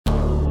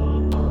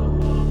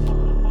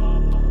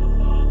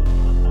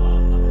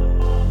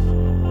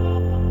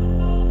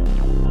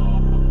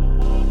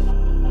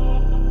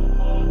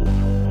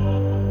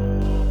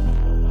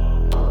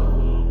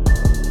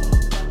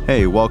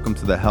Hey, welcome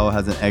to the Hell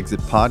Has an Exit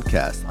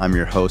podcast. I'm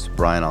your host,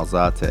 Brian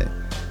Alzate.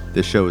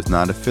 This show is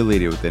not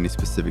affiliated with any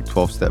specific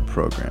 12-step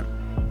program.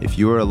 If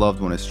you or a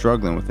loved one is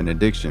struggling with an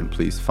addiction,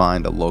 please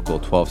find a local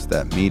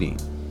 12-step meeting.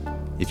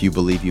 If you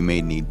believe you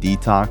may need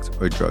detox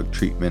or drug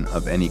treatment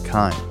of any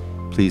kind,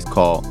 please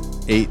call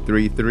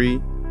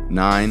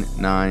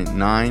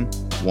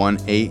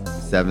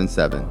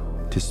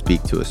 833-999-1877 to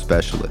speak to a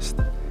specialist.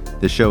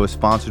 The show is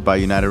sponsored by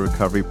United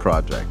Recovery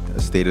Project,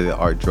 a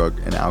state-of-the-art drug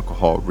and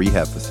alcohol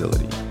rehab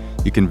facility.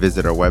 You can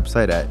visit our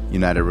website at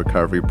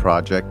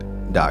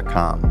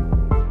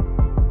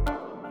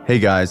unitedrecoveryproject.com. Hey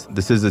guys,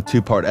 this is a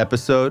two-part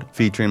episode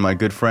featuring my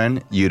good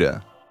friend,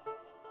 Yuta.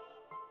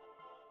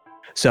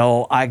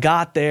 So I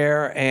got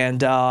there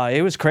and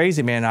it was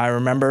crazy, man. I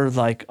remember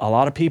like a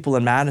lot of people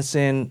in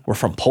Madison were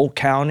from Polk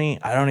County.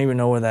 I don't even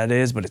know where that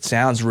is, but it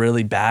sounds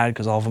really bad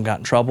because all of them got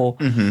in trouble.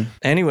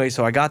 Anyway,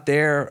 so I got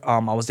there. I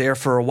was there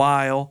for a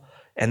while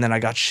and then I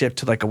got shipped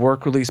to like a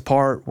work release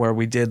part where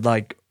we did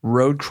like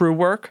road crew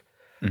work.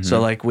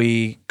 So like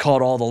we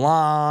caught all the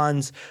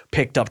lawns,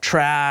 picked up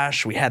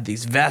trash. We had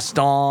these vests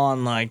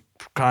on, like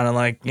kind of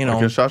like, you know.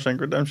 Like a Shawshank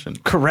Redemption.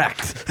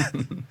 Correct.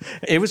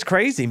 It was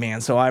crazy,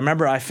 man. So I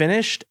remember I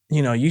finished,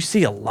 you know, you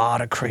see a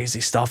lot of crazy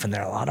stuff in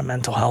there, a lot of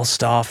mental health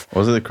stuff.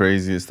 What was the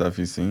craziest stuff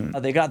you've seen?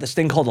 They got this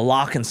thing called a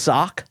lock and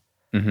sock.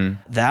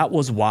 That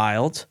was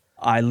wild.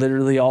 I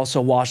literally also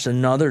watched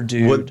another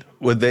dude.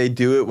 Would they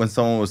do it when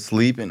someone was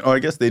sleeping? Or I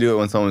guess they do it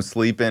when someone's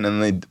sleeping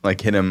and they like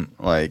hit him,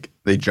 like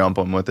they jump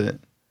him with it.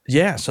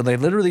 Yeah, so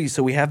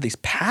we have these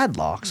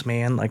padlocks,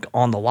 man, like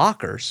on the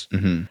lockers.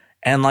 And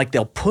like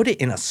they'll put it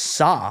in a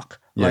sock,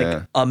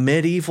 like a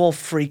medieval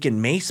freaking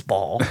mace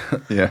ball.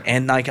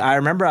 And like I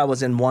remember I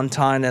was in one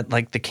time at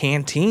like the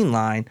canteen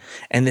line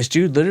and this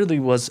dude literally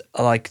was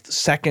like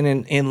second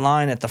in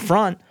line at the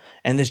front.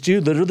 And this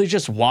dude literally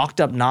just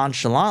walked up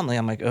nonchalantly.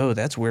 I'm like, oh,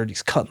 that's weird.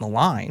 He's cutting the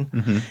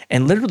line.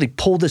 And literally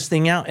pulled this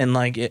thing out and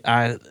like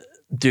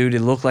dude,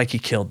 it looked like he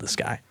killed this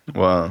guy.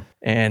 Wow.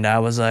 And I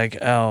was like,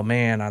 oh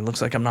man, it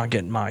looks like I'm not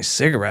getting my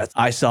cigarettes.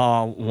 I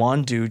saw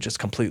one dude just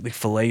completely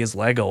fillet his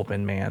leg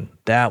open, man.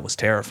 That was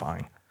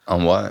terrifying.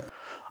 On what?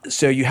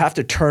 So you have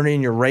to turn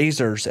in your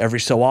razors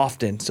every so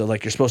often. So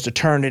like you're supposed to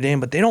turn it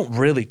in, but they don't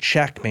really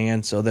check,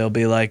 man. So they'll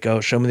be like,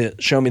 oh, show me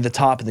the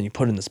top, and then you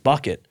put it in this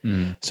bucket.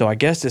 So I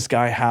guess this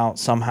guy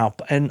somehow,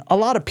 and a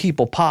lot of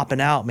people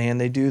popping out, man.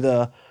 They do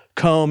the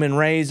comb and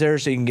razor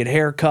so you can get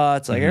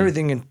haircuts. Like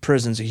everything in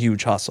prison's a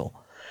huge hustle.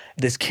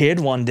 This kid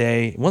one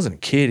day, he wasn't a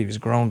kid, he was a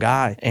grown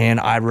guy. And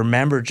I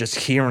remember just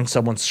hearing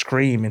someone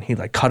scream and he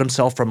like cut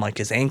himself from like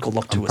his ankle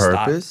up to his thigh.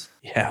 On purpose?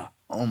 Yeah.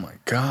 Oh my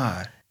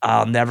God.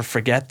 I'll never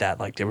forget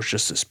that. Like there was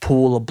just this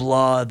pool of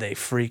blood. They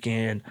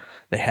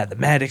had the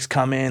medics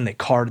come in, they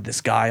carted this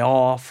guy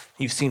off.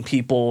 You've seen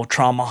people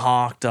trauma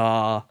hawked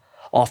off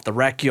the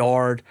rec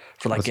yard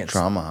for like What's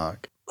trauma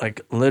hawk?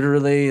 Like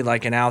literally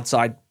like an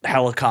outside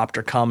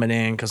helicopter coming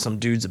in because some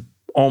dude's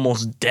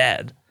almost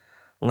dead.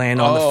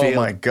 Land on the field.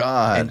 Oh my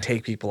God. And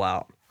take people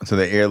out. So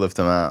they airlift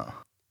them out.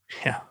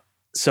 Yeah.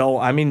 So,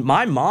 I mean,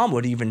 my mom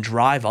would even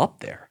drive up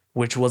there,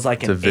 which was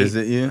like to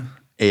visit you?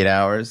 8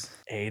 hours?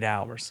 8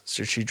 hours.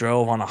 So she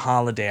drove on a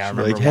holiday. I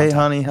remember. Like, hey,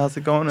 honey, how's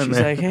it going in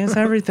there? She's like, hey, how's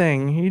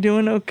everything? You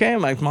doing okay?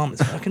 I'm like, Mom,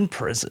 it's fucking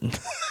prison.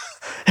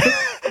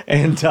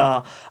 And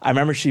I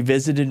remember she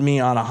visited me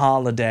on a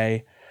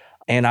holiday.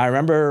 And I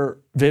remember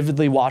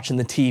vividly watching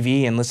the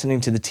TV and listening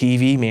to the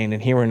TV, man,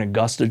 and here in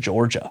Augusta,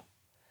 Georgia.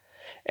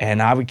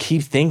 And I would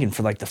keep thinking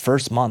for like the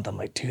first month, I'm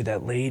like, dude,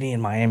 that lady in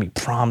Miami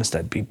promised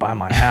I'd be by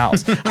my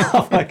house.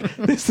 I'm like,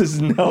 this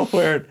is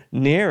nowhere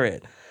near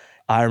it.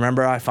 I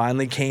remember I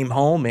finally came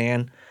home,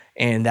 man,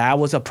 and that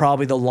was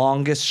probably the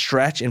longest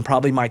stretch in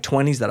probably my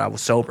 20s that I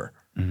was sober.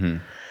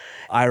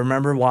 I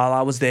remember while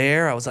I was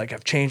there, I was like,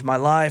 I've changed my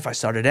life. I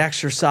started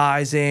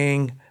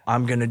exercising.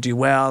 I'm going to do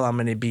well. I'm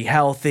going to be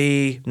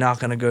healthy. Not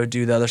going to go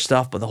do the other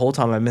stuff. But the whole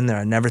time I'm in there,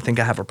 I never think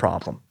I have a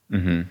problem.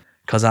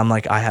 Because I'm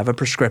like, I have a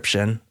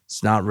prescription.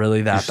 It's not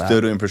really that bad. You're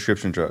still doing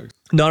prescription drugs?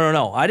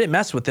 No. I didn't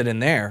mess with it in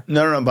there.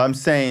 No. But I'm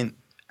saying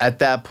at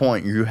that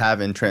point, you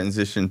haven't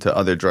transitioned to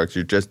other drugs.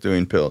 You're just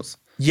doing pills.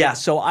 Yeah.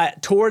 So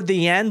toward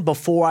the end,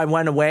 before I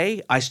went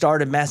away, I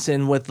started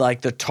messing with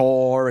like the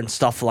Tor and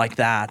stuff like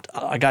that.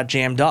 I got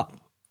jammed up.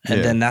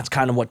 And then that's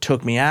kind of what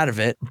took me out of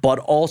it. But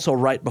also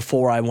right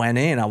before I went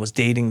in, I was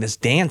dating this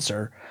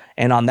dancer.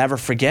 And I'll never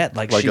forget.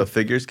 Like a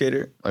figure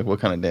skater? Like what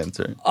kind of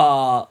dancer?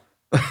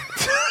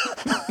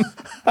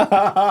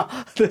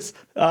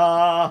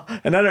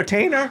 An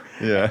entertainer.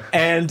 Yeah.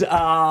 And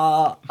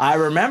I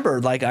remember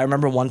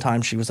one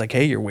time she was like,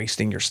 hey, you're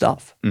wasting your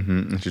stuff.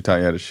 And she taught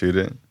you how to shoot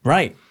it?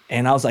 Right.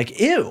 And I was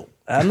like, ew.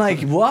 I'm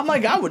like,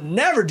 I would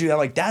never do that.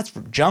 Like, that's for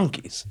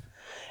junkies.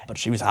 But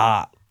she was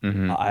hot.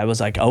 I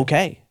was like,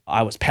 okay.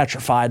 I was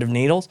petrified of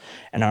needles.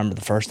 And I remember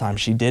the first time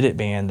she did it,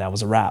 man, that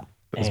was a wrap.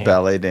 Those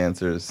ballet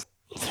dancers.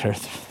 They're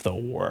the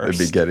worst.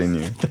 They'd be getting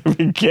you. They'd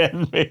be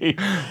getting me.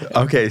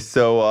 Okay,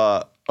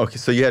 so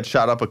you had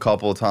shot up a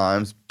couple of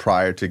times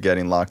prior to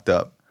getting locked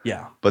up.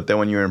 Yeah. But then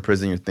when you were in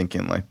prison, you're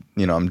thinking like,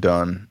 I'm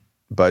done,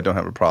 but I don't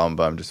have a problem,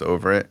 but I'm just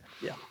over it.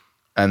 Yeah.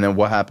 And then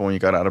what happened when you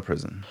got out of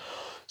prison?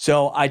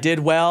 So I did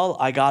well.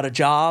 I got a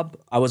job.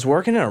 I was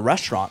working in a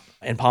restaurant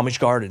in Palm Beach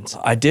Gardens.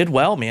 I did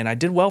well, man. I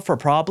did well for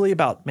probably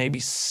about maybe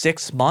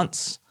 6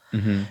 months.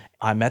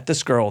 I met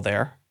this girl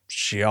there.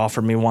 She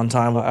offered me one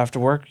time after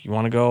work, you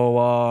want to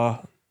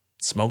go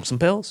smoke some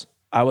pills?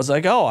 I was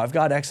like, oh, I've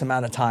got X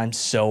amount of time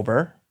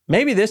sober.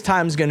 Maybe this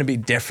time's going to be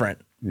different.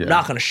 Yeah.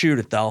 Not going to shoot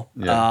it, though.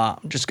 Yeah.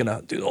 I'm just going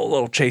to do a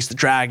little chase the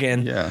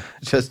dragon. Yeah.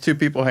 Just two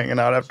people hanging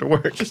out after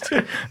work.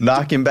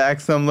 Knocking back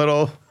some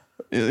little,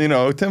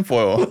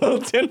 tinfoil.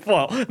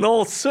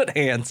 Little soot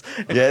hands.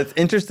 Yeah, it's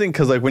interesting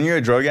because, like, when you're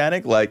a drug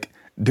addict, like,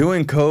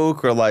 doing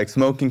coke or, like,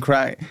 smoking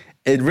crack,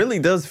 it really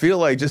does feel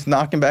like just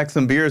knocking back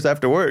some beers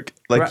after work.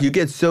 Like, right. You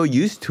get so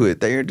used to it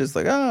that you're just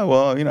like, oh,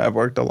 well, I've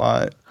worked a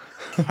lot.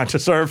 I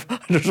deserve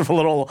a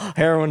little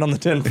heroin on the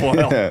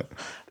tinfoil. Yeah.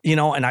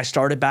 And I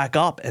started back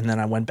up, and then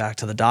I went back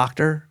to the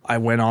doctor. I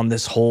went on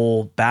this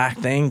whole back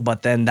thing,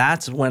 but then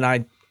that's when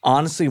I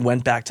honestly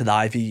went back to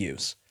the IV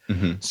use.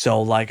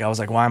 So, like, I was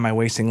like, why am I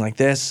wasting like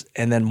this?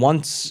 And then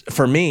once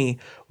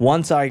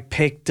I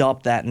picked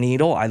up that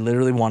needle, I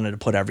literally wanted to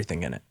put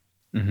everything in it.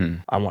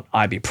 I want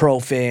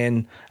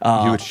ibuprofen.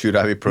 You would shoot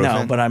ibuprofen?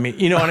 No, but I mean,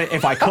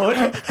 if I could.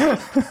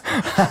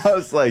 I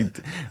was like,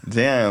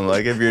 damn,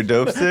 like if you're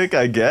dope sick,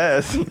 I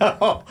guess.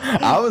 No.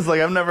 I was like,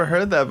 I've never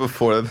heard that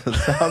before. That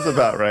sounds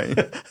about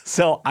right.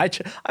 So I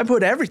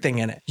put everything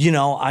in it.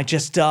 I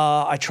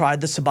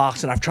tried the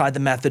Suboxone. I've tried the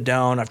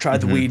methadone. I've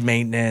tried the weed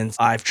maintenance.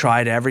 I've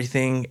tried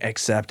everything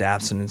except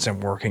abstinence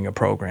and working a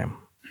program.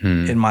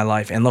 In my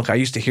life. And look, I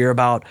used to hear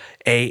about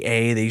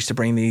AA. They used to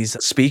bring these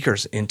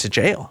speakers into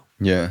jail.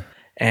 Yeah.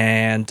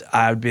 And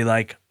I would be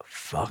like,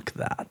 fuck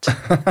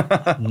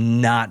that.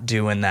 Not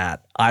doing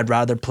that. I'd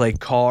rather play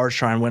cards,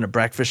 try and win a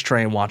breakfast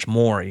tray, and watch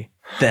Maury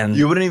than...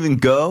 You wouldn't even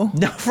go?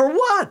 No, for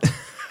what?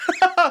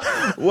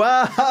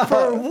 Wow.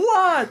 For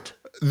what?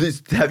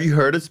 Have you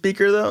heard a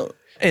speaker, though?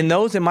 In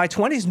my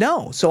 20s,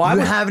 no. So I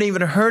haven't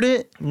even heard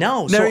it?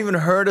 No. Never even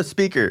heard a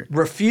speaker.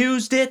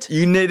 Refused it.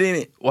 You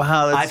didn't?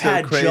 Wow, that's I've so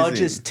had crazy.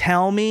 judges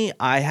tell me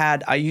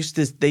they used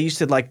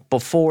to like,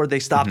 before they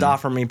stopped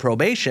offering me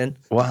probation.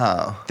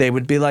 Wow. They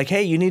would be like,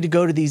 hey, you need to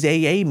go to these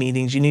AA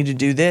meetings. You need to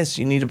do this.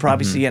 You need to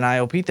probably see an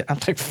IOP. I'm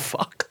like,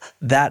 fuck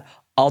that.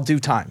 I'll do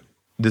time.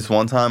 This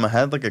one time, I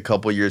had like a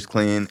couple years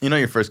clean.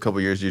 Your first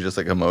couple years, you're just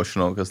like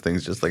emotional because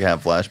things just like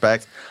have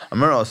flashbacks. I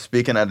remember I was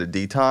speaking at a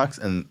detox,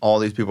 and all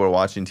these people were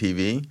watching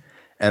TV,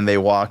 and they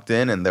walked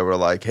in and they were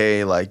like,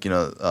 hey, like,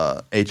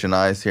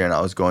 H&I's here, and I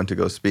was going to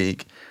go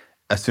speak.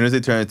 As soon as they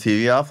turned the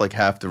TV off, like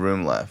half the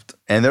room left.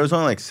 And there was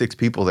only like 6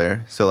 people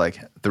there, so like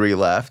 3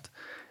 left.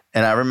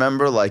 And I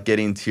remember like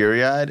getting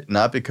teary-eyed,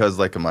 not because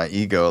like of my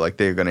ego, like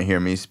they were going to hear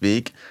me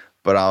speak,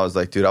 but I was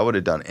like, dude, I would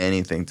have done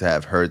anything to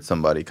have heard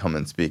somebody come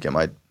and speak at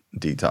my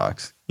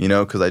detox,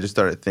 because I just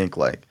started to think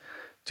like,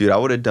 dude, I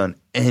would have done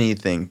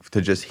anything to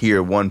just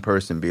hear one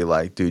person be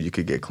like, dude, you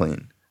could get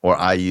clean. Or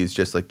I used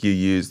just like you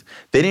used.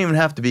 They didn't even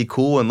have to be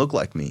cool and look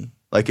like me.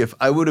 Like if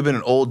I would have been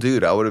an old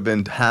dude, I would have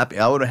been happy.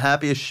 I would have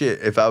happy as shit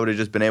if I would have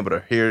just been able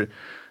to hear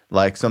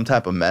like some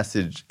type of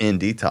message in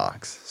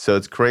detox. So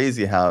it's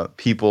crazy how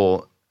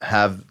people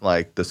have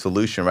like the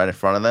solution right in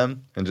front of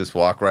them and just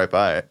walk right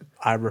by it.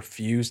 I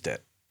refused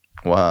it.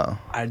 Wow.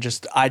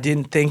 I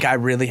didn't think I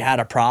really had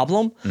a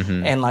problem.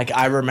 And like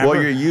I remember.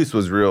 Well, your use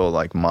was real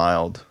like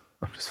mild.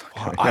 I'm just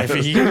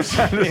fucking use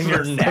in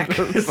your neck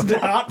is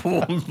not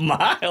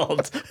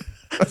mild.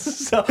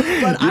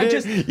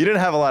 You didn't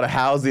have a lot of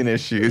housing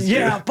issues.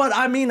 Yeah, but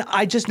I mean,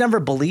 I just never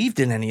believed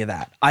in any of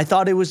that. I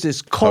thought it was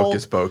this cold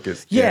hocus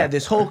pocus. Yeah,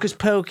 this hocus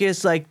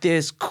pocus, like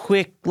this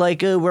quick,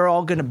 like we're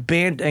all gonna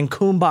band and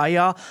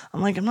kumbaya.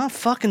 I'm like, I'm not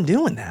fucking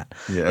doing that.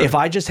 Yeah. If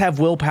I just have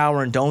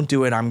willpower and don't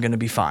do it, I'm gonna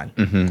be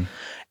fine.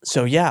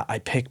 So yeah, I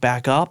pick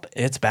back up.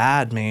 It's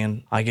bad,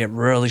 man. I get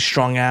really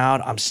strung out.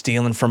 I'm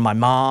stealing from my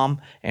mom,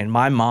 and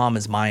my mom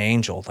is my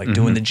angel, like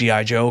doing the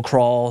G.I. Joe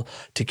crawl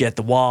to get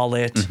the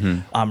wallet.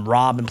 I'm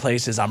robbing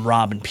places. I'm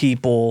robbing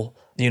people.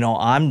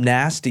 I'm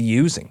nasty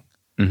using.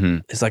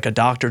 It's like a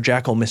Dr.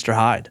 Jekyll, Mr.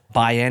 Hyde.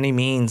 By any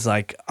means,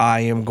 like I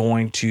am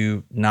going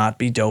to not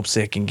be dope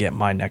sick and get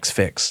my next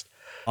fixed.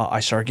 I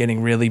start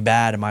getting really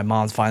bad, and my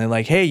mom's finally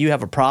like, hey, you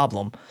have a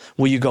problem.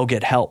 Will you go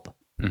get help?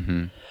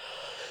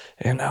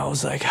 And I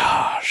was like,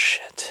 oh,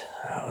 shit.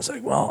 I was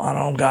like, well, I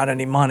don't got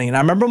any money. And I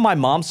remember my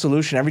mom's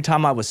solution every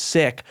time I was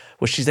sick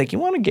was she's like, you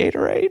want a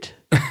Gatorade?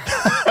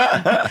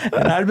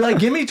 And I'd be like,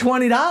 give me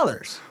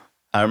 $20.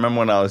 I remember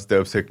when I was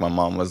dope sick, I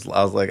was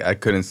like, I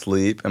couldn't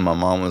sleep. And my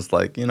mom was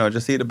like,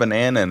 just eat a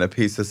banana and a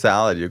piece of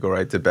salad. You go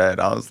right to bed.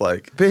 I was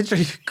like, bitch, are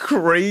you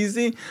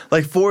crazy?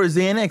 Like 4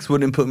 Xanax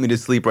wouldn't put me to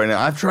sleep right now.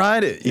 I've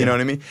tried it. You know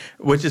what I mean?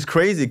 Which is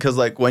crazy because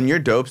like when you're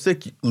dope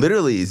sick,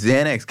 literally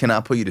Xanax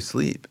cannot put you to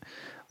sleep.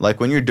 Like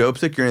when you're dope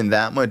sick, you're in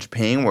that much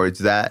pain where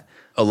it's that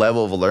a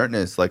level of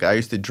alertness. Like I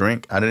used to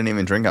drink. I didn't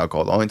even drink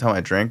alcohol. The only time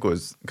I drank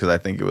was because I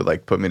think it would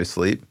like put me to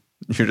sleep.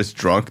 You're just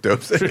drunk.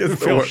 Dope sick is You the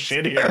feel worst.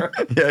 shittier.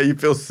 Yeah, you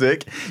feel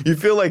sick. You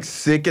feel like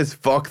sick as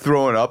fuck,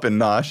 throwing up and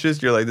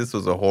nauseous. You're like, this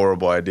was a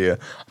horrible idea.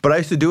 But I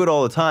used to do it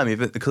all the time,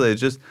 even because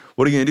it's just,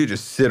 what are you gonna do?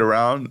 Just sit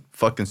around,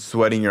 fucking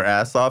sweating your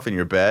ass off in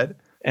your bed?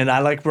 And I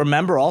like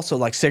remember also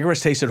like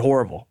cigarettes tasted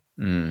horrible.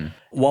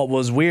 What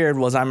was weird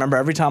was I remember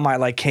every time I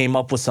like came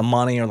up with some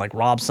money or like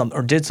robbed something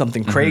or did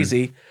something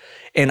crazy,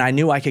 and I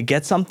knew I could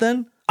get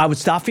something, I would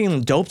stop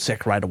feeling dope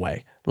sick right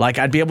away. Like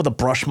I'd be able to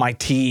brush my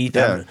teeth, be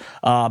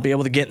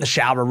able to get in the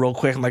shower real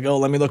quick. I'm like, oh,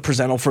 let me look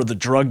presentable for the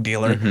drug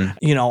dealer.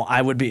 You know,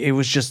 it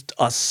was just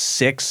a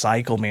sick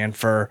cycle, man,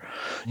 for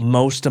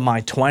most of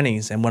my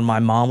 20s. And when my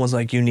mom was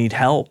like, you need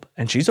help,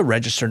 and she's a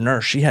registered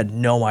nurse, she had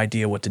no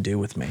idea what to do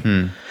with me.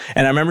 And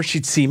I remember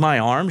she'd see my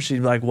arms. She'd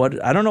be like,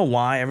 what? I don't know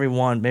why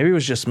everyone, maybe it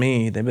was just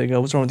me. They'd be like, oh,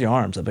 what's wrong with your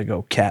arms? I'd be like,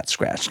 oh, cat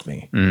scratched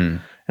me.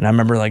 And I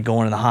remember like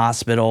going to the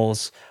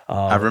hospitals.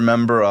 I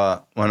remember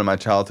one of my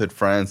childhood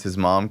friends, his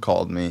mom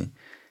called me.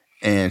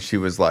 And she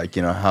was like,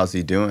 you know, how's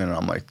he doing? And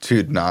I'm like,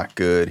 dude, not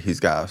good.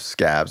 He's got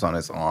scabs on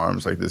his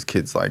arms. Like, this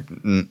kid's like,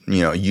 you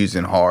know,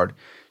 using hard.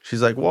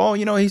 She's like, well,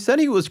 you know, he said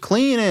he was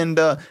clean, and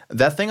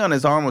that thing on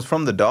his arm was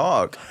from the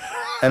dog.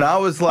 And I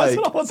was like,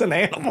 I was an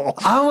animal.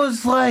 I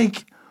was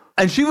like,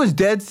 and she was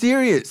dead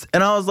serious.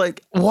 And I was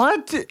like,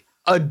 what?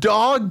 A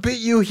dog bit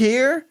you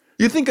here?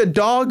 You think a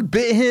dog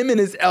bit him in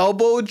his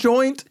elbow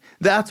joint?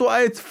 That's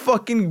why it's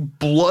fucking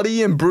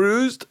bloody and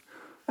bruised?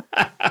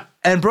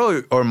 And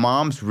bro, or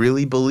moms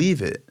really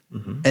believe it.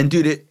 And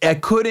dude, I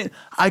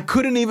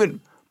couldn't even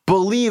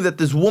believe that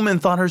this woman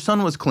thought her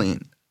son was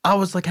clean. I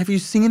was like, have you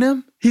seen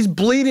him? He's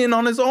bleeding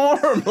on his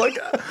arm.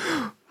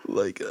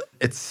 Like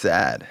it's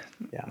sad.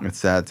 Yeah. It's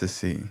sad to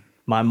see.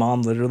 My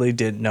mom literally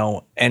didn't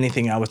know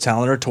anything I was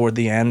telling her toward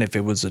the end if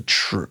it was the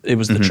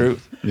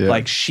truth. Yeah.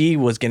 Like she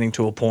was getting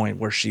to a point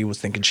where she was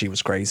thinking she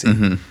was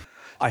crazy.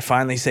 I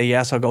finally say,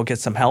 yes, I'll go get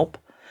some help.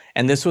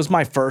 And this was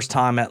my first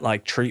time at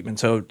like treatment.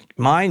 So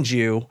mind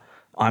you,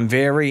 I'm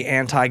very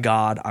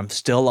anti-God. I'm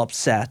still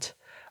upset.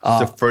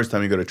 It's the first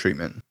time you go to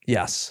treatment.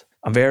 Yes.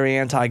 I'm very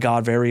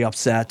anti-God, very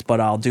upset, but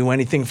I'll do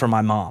anything for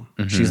my mom.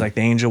 She's like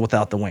the angel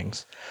without the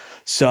wings.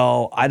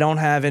 So I don't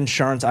have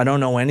insurance. I don't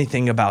know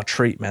anything about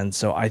treatment.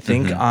 So I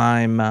think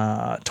I'm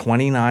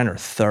 29 or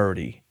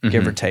 30,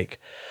 give or take.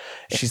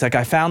 She's like,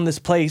 I found this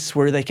place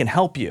where they can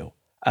help you.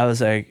 I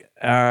was like,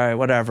 all right,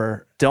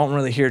 whatever. Don't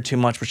really hear too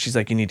much, but she's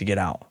like, you need to get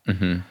out.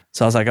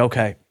 So I was like,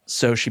 okay.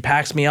 So she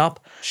packs me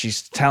up.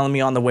 She's telling me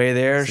on the way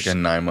there. It's like a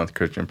 9-month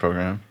Christian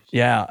program.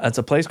 Yeah, it's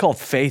a place called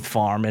Faith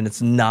Farm, and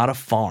it's not a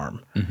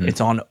farm.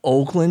 It's on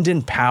Oakland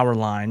and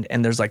Powerline,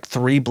 and there's like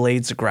 3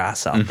 blades of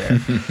grass out there.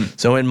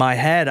 So in my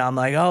head, I'm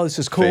like, oh, this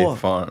is cool. Faith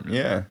Farm,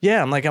 yeah.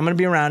 Yeah, I'm like, I'm going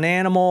to be around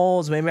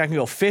animals. Maybe I can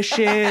go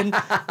fishing.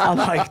 I'm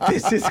like,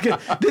 this is good.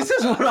 This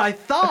is what I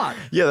thought.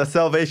 Yeah, the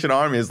Salvation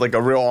Army is like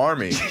a real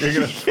army. You're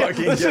going to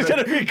fucking This is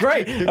going to be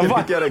great. You're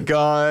going to get a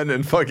gun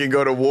and fucking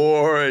go to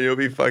war, and you'll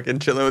be fucking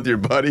chilling with your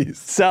buddies.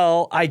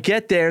 So I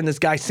get there, and this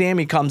guy,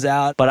 Sammy, comes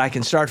out, but I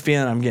can start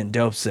feeling I'm getting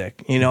dope sick.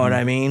 You know what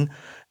I mean?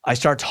 I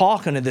start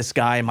talking to this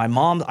guy, and my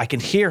mom, I can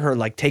hear her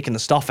like taking the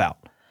stuff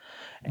out.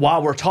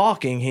 While we're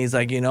talking, he's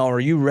like, you know, are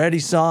you ready,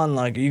 son?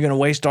 Like, are you going to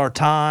waste our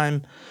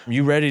time? Are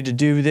you ready to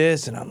do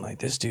this? And I'm like,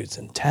 this dude's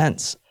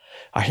intense.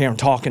 I hear him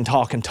talking,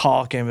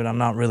 but I'm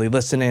not really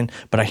listening.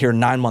 But I hear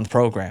 9-month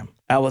program.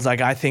 I was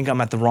like, I think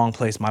I'm at the wrong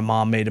place. My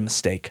mom made a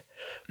mistake.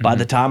 By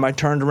the time I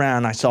turned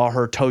around, I saw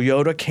her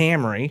Toyota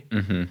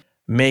Camry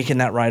making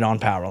that right on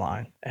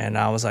Powerline. And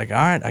I was like, all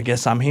right, I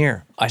guess I'm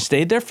here. I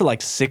stayed there for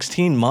like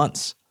 16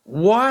 months.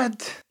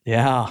 What?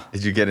 Yeah.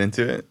 Did you get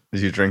into it?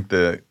 Did you drink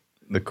the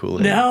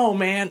Kool-Aid? No,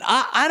 man.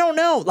 I don't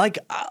know. Like,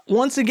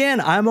 once again,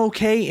 I'm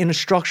okay in a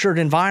structured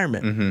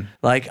environment.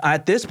 Like,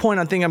 at this point,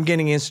 I think I'm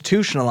getting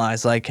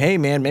institutionalized. Like, hey,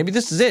 man, maybe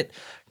this is it.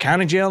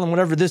 County jail and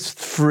whatever this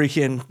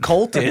freaking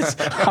cult is,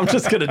 I'm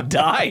just going to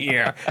die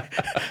here.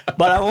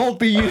 But I won't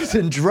be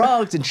using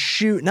drugs and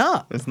shooting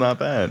up. It's not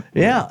bad.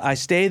 Yeah, I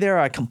stay there.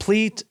 I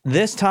complete.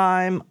 This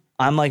time,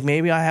 I'm like,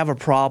 maybe I have a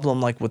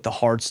problem like with the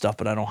hard stuff,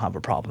 but I don't have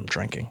a problem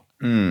drinking.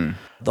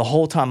 The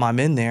whole time I'm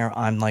in there,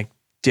 I'm like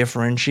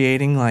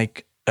differentiating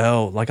like,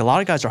 oh, like a lot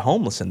of guys are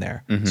homeless in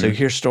there. So you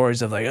hear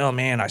stories of like, oh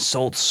man, I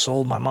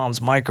sold my mom's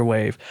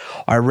microwave.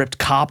 Or I ripped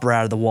copper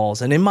out of the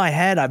walls. And in my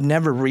head, I've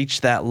never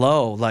reached that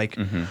low. Like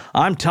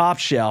I'm top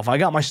shelf. I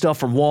got my stuff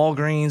from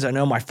Walgreens. I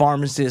know my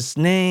pharmacist's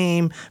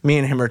name. Me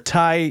and him are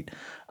tight.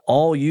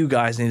 All you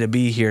guys need to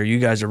be here. You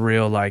guys are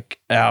real like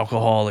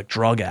alcoholic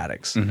drug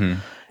addicts.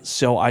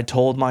 So I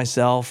told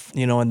myself,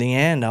 you know, in the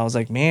end, I was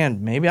like,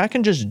 man, maybe I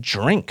can just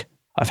drink.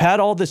 I've had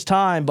all this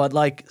time, but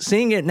like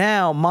seeing it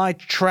now, my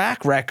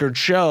track record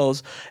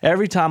shows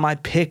every time I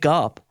pick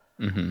up,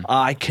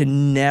 I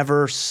can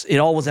never, it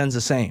always ends the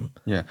same.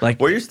 Yeah.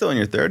 Like, well, you're still in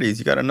your 30s.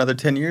 You got another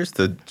 10 years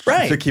to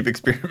keep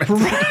experimenting.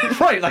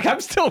 Right. Like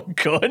I'm still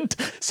good.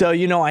 So,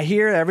 you know, I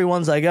hear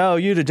everyone's like, oh,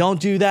 Yuta,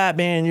 don't do that,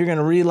 man. You're going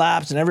to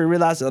relapse. And every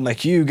relapse, I'm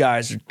like, you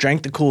guys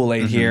drank the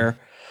Kool-Aid here.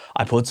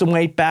 I put some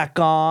weight back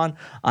on.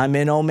 I'm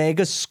in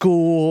Omega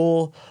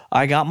school.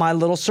 I got my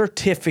little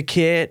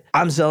certificate.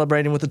 I'm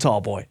celebrating with the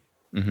tall boy.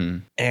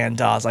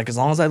 And I was like, as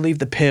long as I leave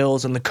the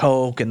pills and the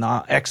coke and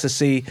the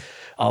ecstasy,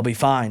 I'll be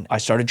fine. I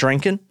started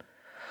drinking.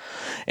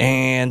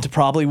 And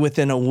probably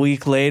within a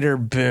week later,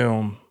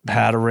 boom,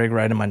 had a rig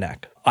right in my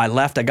neck. I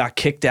left. I got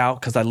kicked out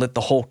because I lit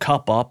the whole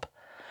cup up.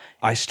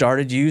 I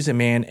started using,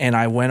 man, and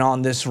I went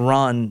on this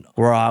run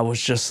where I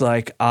was just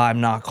like, I'm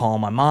not calling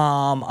my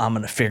mom. I'm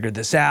going to figure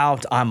this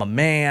out. I'm a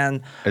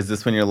man. Is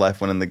this when your life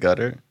went in the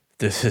gutter?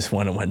 This is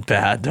when it went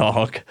bad,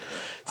 dog.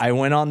 I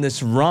went on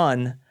this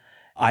run.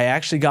 I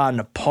actually got an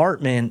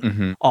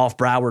apartment off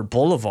Broward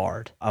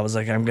Boulevard. I was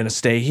like, I'm going to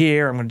stay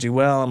here. I'm going to do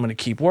well. I'm going to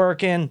keep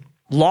working.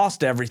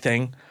 Lost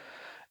everything.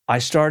 I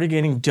started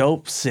getting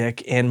dope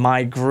sick, and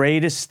my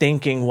greatest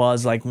thinking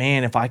was like,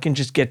 man, if I can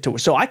just get to...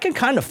 So I can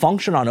kind of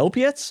function on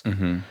opiates,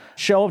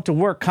 show up to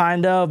work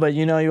kind of, but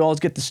you know, you always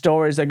get the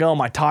stories like, oh,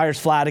 my tire's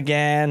flat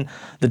again,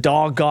 the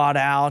dog got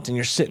out, and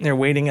you're sitting there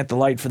waiting at the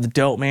light for the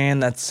dope man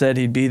that said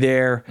he'd be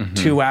there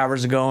 2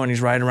 hours ago, and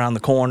he's right around the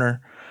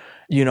corner.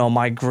 You know,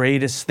 my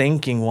greatest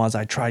thinking was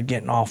I tried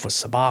getting off with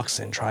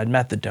Suboxone, tried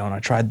methadone, I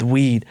tried the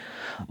weed.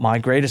 My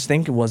greatest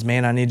thinking was,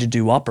 man, I need to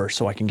do upper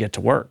so I can get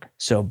to work.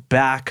 So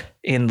back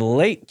in the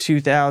late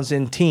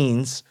 2000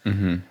 teens,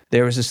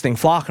 there was this thing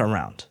flocking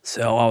around.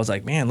 So I was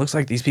like, man, looks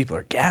like these people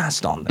are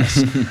gassed on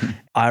this.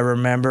 I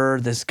remember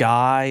this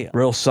guy,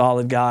 real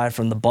solid guy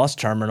from the bus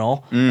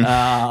terminal,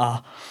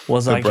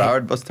 was The like...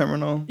 Broward bus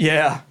terminal?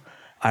 Yeah.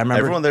 I remember...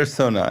 Everyone there's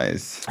so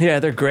nice. Yeah,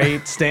 they're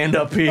great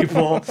stand-up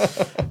people,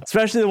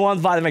 especially the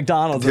ones by the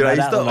McDonald's. Dude, I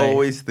used to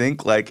always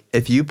think, like,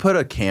 if you put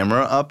a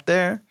camera up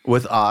there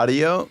with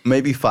audio,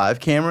 maybe 5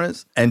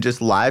 cameras, and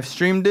just live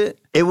streamed it,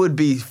 it would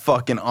be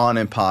fucking on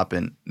and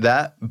popping.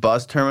 That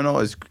bus terminal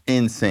is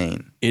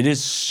insane. It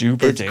is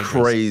super dangerous. It's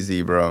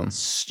crazy, bro.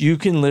 You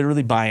can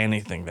literally buy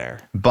anything there.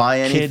 Buy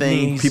anything.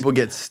 Kidneys. People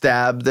get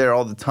stabbed there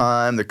all the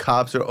time. The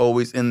cops are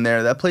always in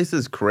there. That place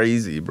is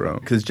crazy, bro.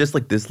 Because just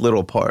like this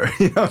little part.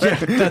 You know what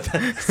I mean?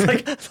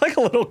 It's like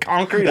a little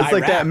concrete It's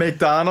like Iraq. that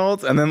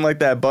McDonald's and then like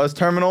that bus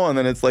terminal and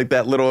then it's like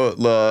that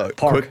little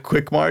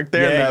quick mark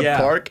there in that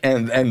park.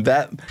 And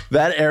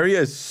that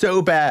area is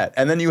so bad.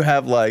 And then you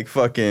have like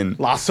fucking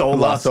La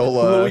Sola,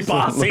 Louis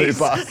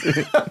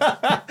Bossi.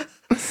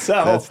 So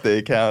that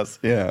steakhouse,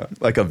 yeah,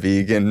 like a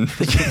vegan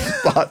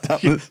spot down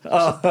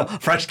the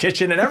fresh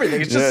kitchen and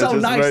everything. It's just so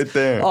just nice. Right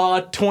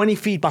there. 20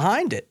 feet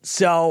behind it.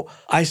 So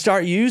I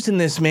start using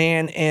this,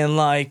 man, and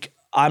like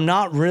I'm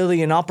not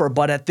really an upper,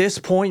 but at this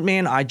point,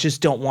 man, I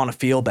just don't want to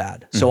feel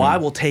bad. So I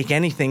will take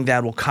anything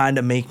that will kind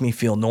of make me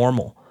feel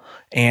normal.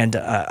 And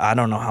I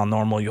don't know how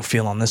normal you'll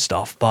feel on this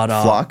stuff, but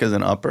flock is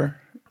an upper.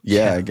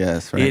 Yeah, I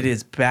guess. Right? It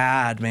is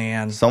bad,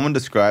 man. Someone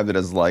described it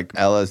as like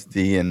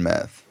LSD and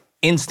meth.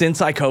 Instant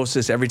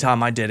psychosis every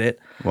time I did it.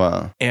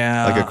 Wow.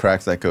 Like a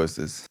crack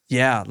psychosis.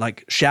 Yeah,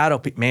 like shadow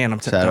people. Man,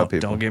 people.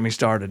 Don't get me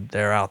started.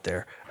 They're out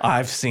there.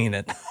 I've seen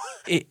it.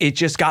 It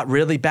just got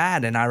really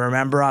bad. And I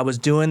remember I was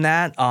doing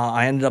that.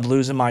 I ended up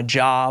losing my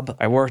job.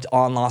 I worked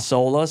on Las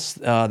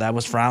Olas. That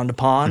was frowned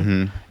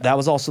upon. That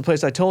was also the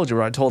place I told you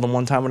where I told them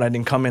one time when I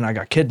didn't come in, I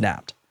got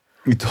kidnapped.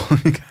 You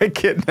told me you got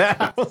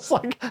kidnapped. I was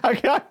like, I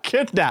got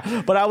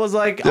kidnapped. But I was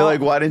like... They're like,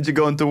 why didn't you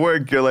go into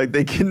work? You're like,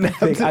 they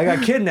kidnapped me. I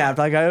got kidnapped.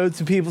 Like, I owed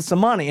some people some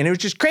money. And it was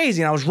just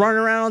crazy. And I was running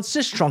around on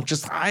Sis Trunk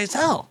just high as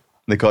hell.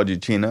 They called you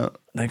Chino?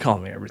 They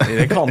called me everything.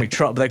 They called me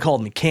Trump. They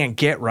called me Can't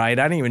Get Right.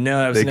 I didn't even know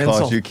that was an insult.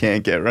 They called you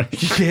Can't Get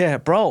Right? Yeah,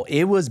 bro.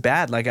 It was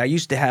bad. Like, I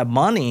used to have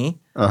money.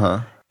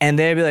 And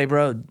they'd be like,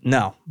 bro,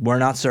 no, we're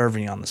not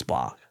serving you on this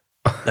block.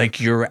 Like,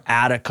 you're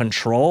out of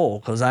control.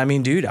 Because, I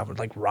mean, dude, I would,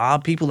 like,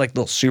 rob people, like,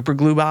 little super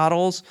glue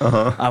bottles.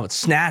 I would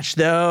snatch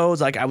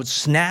those. Like, I would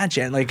snatch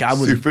it. Like, I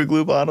would... Super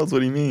glue bottles? What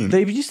do you mean?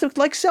 They used to,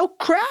 like, sell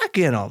crack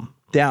in them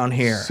down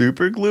here.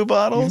 Super glue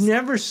bottles? You've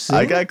never seen...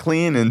 I got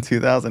clean in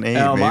 2008,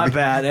 Oh, maybe. my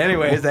bad.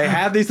 Anyways, they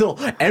have these little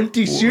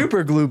empty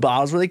super glue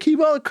bottles where they keep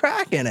all the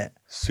crack in it.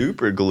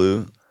 Super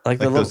glue? Like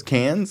the those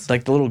cans?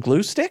 Like the little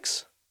glue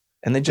sticks?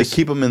 And they just... They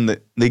keep them in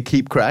the... They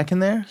keep crack in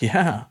there?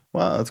 Yeah.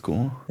 Wow, that's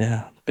cool.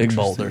 Yeah. Big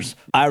boulders.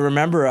 I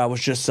remember I was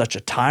just such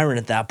a tyrant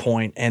at that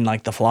point, and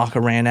like the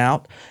flocka ran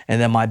out,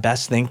 and then my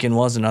best thinking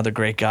was another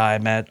great guy I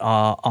met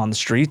on the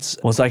streets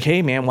was like,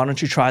 hey man, why don't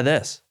you try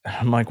this? And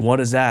I'm like, what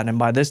is that? And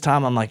by this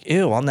time I'm like,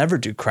 ew, I'll never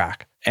do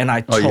crack. And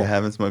I you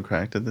haven't smoked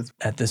crack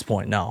at this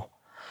point? No.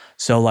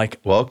 So like,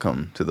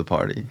 welcome to the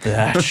party.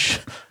 That's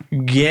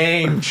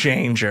game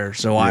changer.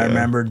 So I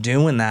remember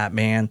doing that,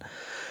 man.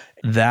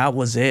 That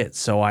was it.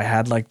 So I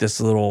had like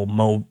this little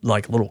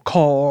little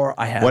car.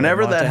 I had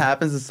whenever that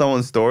happens to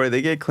someone's story,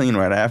 they get clean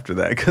right after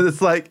that because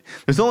it's like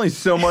there's only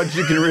so much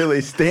you can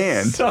really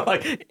stand. So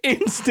like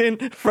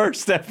instant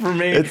first step for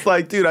me. It's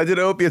like, dude, I did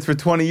opiates for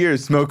 20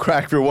 years, smoked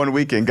crack for 1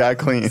 weekend, got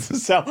clean.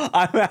 So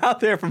I'm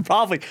out there for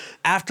probably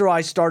after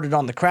I started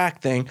on the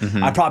crack thing.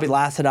 I probably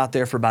lasted out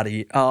there for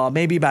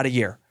maybe about a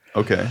year.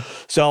 Okay.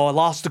 So I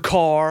lost the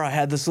car. I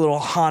had this little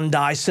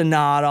Hyundai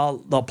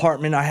Sonata. The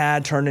apartment I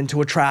had turned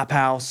into a trap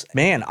house.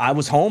 Man, I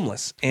was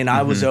homeless, and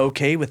I was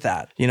okay with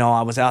that. You know,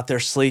 I was out there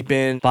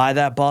sleeping by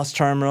that bus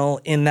terminal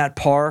in that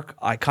park.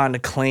 I kind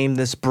of claimed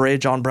this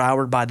bridge on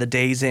Broward by the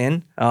Days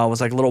Inn. It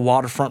was like a little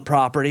waterfront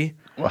property.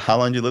 Well, how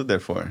long did you live there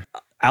for?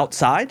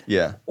 Outside?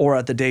 Yeah. Or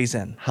at the Days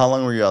Inn? How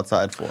long were you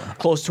outside for?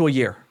 Close to a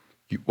year.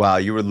 Wow,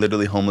 you were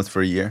literally homeless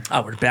for a year?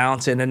 I would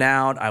bounce in and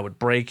out. I would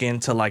break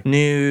into like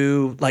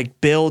new like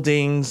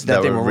buildings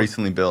That they were were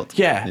recently built?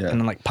 Yeah. And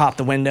then like pop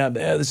the window.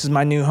 This is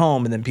my new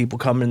home. And then people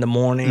come in the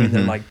morning and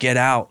they're like, get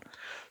out.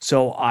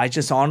 So I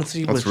just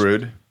honestly That's was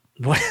rude.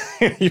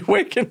 you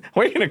waking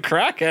a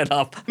crackhead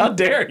up. How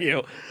dare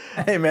you?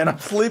 Hey, man, I'm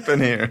sleeping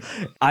here.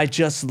 I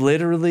just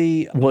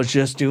literally was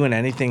just doing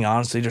anything,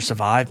 honestly, to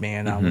survive,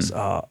 man. I was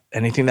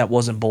anything that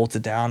wasn't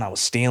bolted down, I was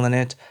stealing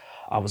it.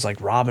 I was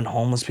like robbing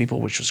homeless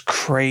people, which was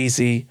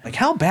crazy. Like,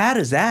 how bad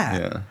is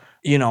that? Yeah.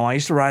 You know, I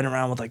used to ride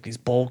around with like these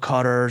bolt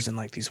cutters and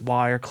like these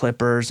wire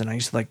clippers, and I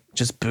used to like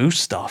just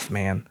boost stuff,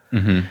 man.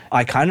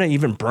 I kind of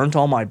even burnt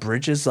all my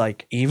bridges,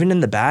 like even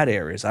in the bad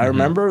areas. I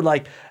remember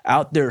like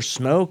out there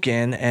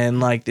smoking, and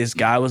like this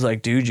guy was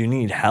like, dude, you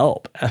need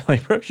help. I'm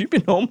like, bro, you've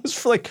been homeless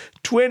for like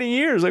 20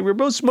 years. Like, we're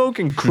both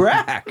smoking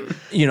crack.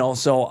 You know,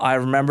 so I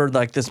remember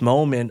like this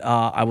moment,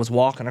 I was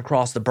walking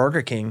across the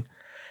Burger King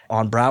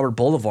on Broward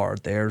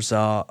Boulevard. There's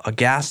a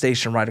gas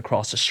station right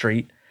across the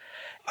street.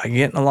 I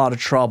get in a lot of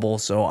trouble,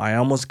 so I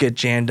almost get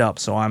jammed up.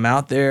 So I'm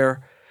out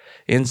there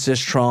in Sis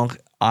Trunk.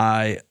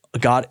 I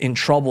got in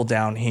trouble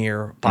down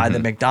here by the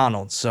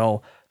McDonald's.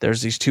 So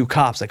there's these two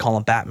cops. They call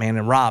them Batman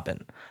and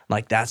Robin.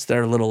 Like, that's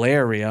their little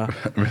area.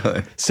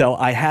 Really? So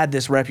I had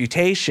this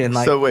reputation.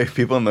 Like, So wait,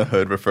 people in the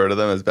hood refer to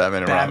them as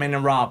Batman and Robin? Batman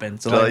and Robin.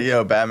 So They're like, like,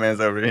 yo,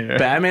 Batman's over here.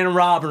 Batman and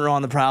Robin are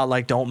on the prowl.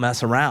 Like, don't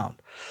mess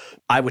around.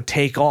 I would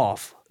take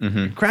off.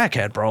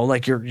 Crackhead, bro.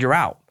 Like, you're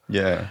out.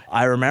 Yeah.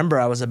 I remember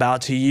I was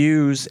about to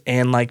use,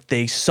 and like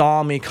they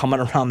saw me coming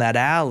around that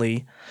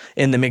alley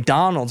in the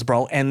McDonald's,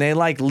 bro, and they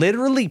like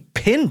literally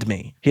pinned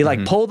me. He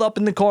like pulled up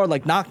in the car,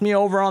 like knocked me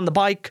over on the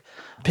bike,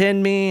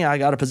 pinned me. I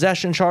got a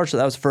possession charge, so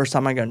that was the first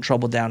time I got in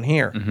trouble down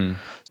here.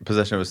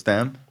 Possession of a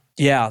stem?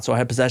 Yeah, so I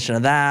had possession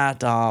of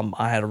that.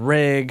 I had a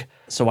rig,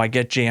 so I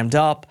get jammed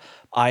up.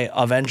 I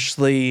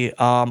eventually,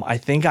 I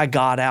think I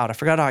got out. I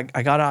forgot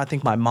I got out. I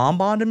think my mom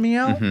bonded me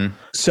out.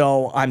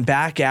 So I'm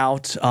back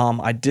out.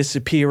 I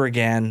disappear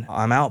again.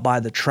 I'm out by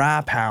the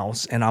trap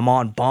house and I'm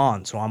on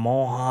bond. So I'm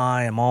all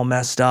high. I'm all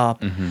messed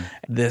up.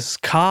 This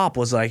cop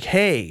was like,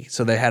 hey.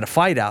 So they had a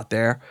fight out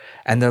there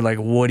and they're like,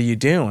 what are you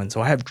doing?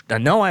 So I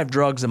know I have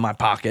drugs in my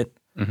pocket.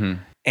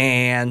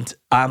 And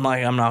I'm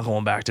like, I'm not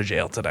going back to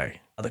jail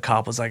today. The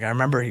cop was like, I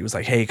remember he was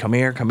like, hey, come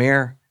here, come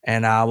here.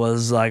 And I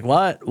was like,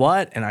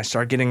 what? And I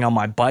start getting on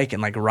my bike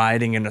and like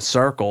riding in a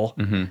circle.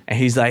 And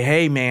he's like,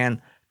 hey,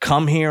 man,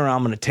 come here.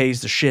 I'm going to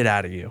tase the shit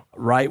out of you.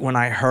 Right when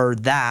I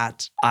heard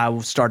that, I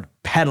started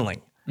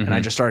pedaling. And I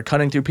just started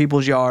cutting through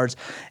people's yards.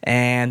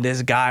 And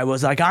this guy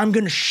was like, I'm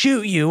going to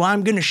shoot you.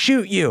 I'm going to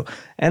shoot you.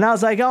 And I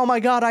was like, oh,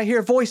 my God, I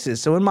hear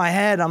voices. So in my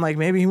head, I'm like,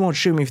 maybe he won't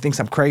shoot me if he thinks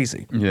I'm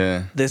crazy.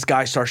 Yeah. This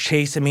guy starts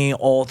chasing me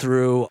all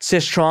through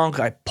Sis Trunk.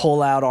 I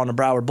pull out on the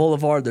Broward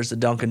Boulevard. There's a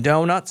Dunkin'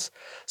 Donuts.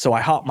 So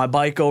I hop my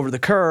bike over the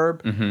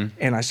curb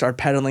and I start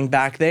pedaling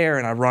back there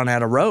and I run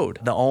out of road.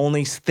 The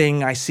only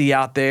thing I see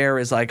out there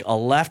is like a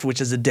left, which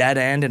is a dead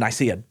end, and I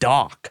see a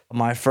dock.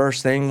 My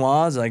first thing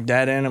was like,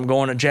 dead end, I'm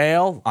going to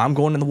jail. I'm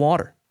going in the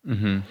water.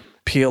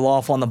 Peel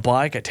off on the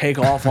bike. I take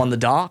off on the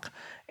dock.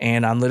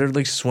 And I'm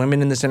literally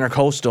swimming in this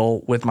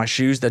intercoastal with my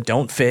shoes that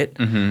don't fit,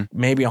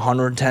 maybe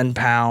 110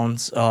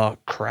 pounds,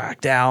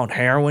 cracked out,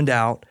 heroined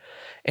out.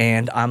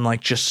 And I'm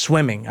like just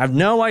swimming. I have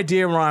no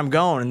idea where I'm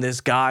going. And this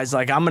guy's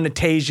like, I'm going to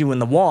tase you in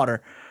the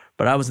water.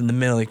 But I was in the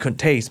middle. He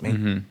couldn't tase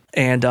me.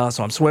 And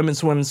so I'm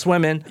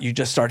swimming. You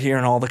just start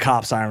hearing all the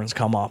cop sirens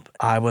come up.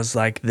 I was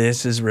like,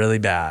 this is really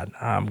bad.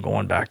 I'm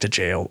going back to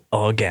jail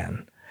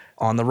again.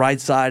 On the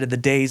right side of the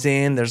Days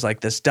Inn, there's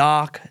like this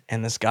dock,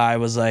 and this guy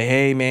was like,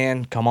 hey,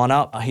 man, come on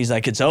up. He's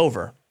like, it's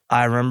over.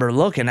 I remember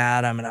looking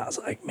at him, and I was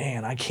like,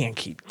 man, I can't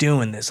keep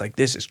doing this. Like,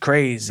 this is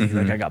crazy.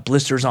 Like, I got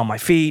blisters on my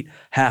feet,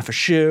 half a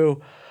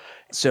shoe.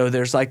 So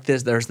there's like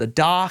this, there's the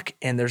dock,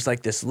 and there's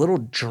like this little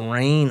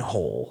drain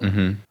hole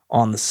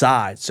on the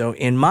side. So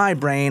in my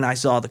brain, I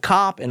saw the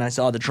cop, and I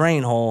saw the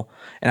drain hole.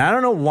 And I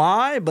don't know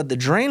why, but the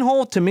drain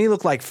hole to me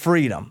looked like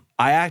freedom.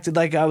 I acted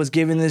like I was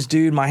giving this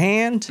dude my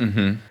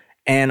hand.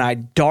 And I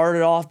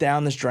darted off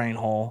down this drain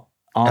hole.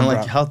 And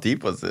like, how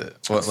deep was it?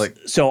 What, like?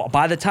 So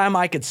by the time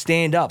I could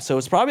stand up, so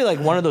it's probably like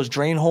one of those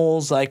drain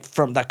holes like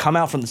that come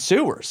out from the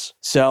sewers.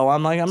 So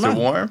I'm like, I'm not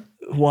warm?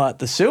 What,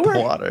 the sewer?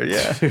 Water,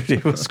 yeah. Dude,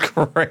 it was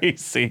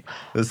crazy.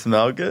 It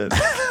smelled good.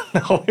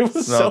 No, it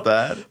was smelled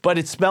bad. But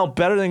it smelled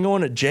better than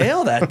going to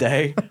jail that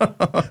day.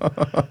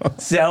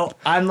 So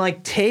I'm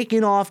like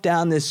taking off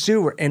down this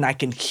sewer, and I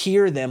can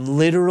hear them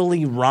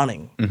literally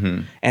running.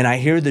 And I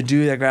hear the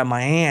dude that grabbed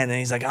my hand, and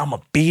he's like, I'm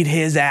gonna beat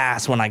his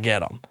ass when I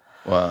get him.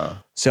 Wow.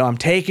 So I'm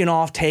taking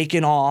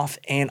off,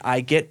 and I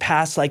get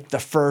past like the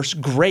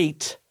first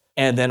grate,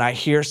 and then I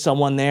hear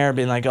someone there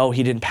being like, oh,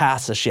 he didn't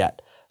pass us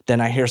yet. Then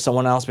I hear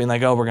someone else being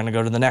like, oh, we're gonna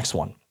go to the next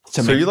one.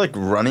 So you're like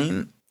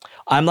running?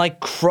 I'm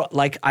like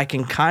I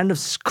can kind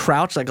of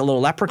crouch like a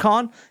little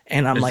leprechaun,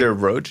 and I'm Is like, there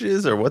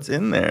roaches or what's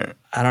in there?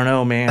 I don't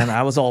know, man.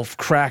 I was all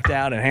cracked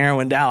out and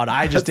heroined out.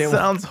 I just That didn't.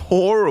 sounds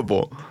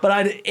horrible.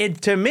 But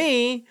to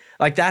me,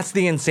 like that's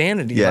the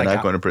insanity. Yeah, like,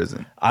 not going to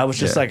prison. I was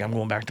just like, I'm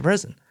going back to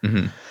prison.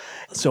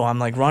 So I'm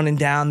like running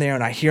down there,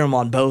 and I hear him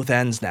on both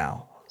ends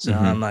now. So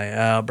I'm like,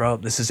 oh, bro,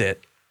 this is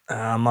it.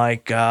 I'm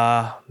like,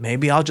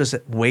 maybe I'll just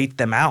wait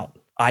them out.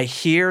 I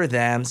hear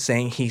them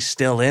saying he's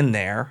still in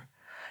there.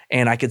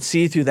 And I could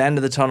see through the end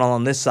of the tunnel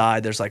on this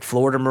side, there's like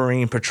Florida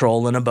Marine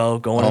Patrol in a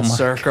boat going in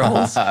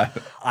circles. God.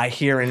 I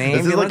hear an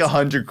ambulance. This is like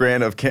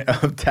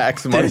 $100,000 of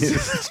tax money.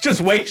 It's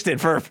just wasted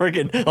for a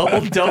freaking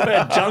old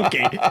dopehead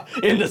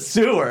junkie in the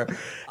sewer.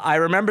 I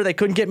remember they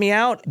couldn't get me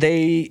out.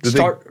 They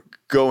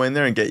go in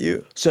there and get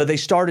you? So they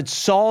started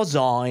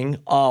sawzawing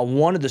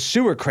one of the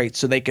sewer crates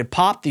so they could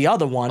pop the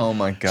other one. Oh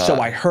my God.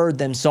 So I heard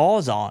them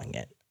sawzawing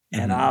it.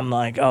 And I'm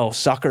like, oh,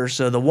 sucker.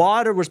 So the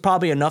water was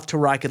probably enough to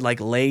where I could like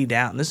lay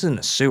down. This is in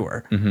a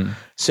sewer.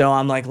 So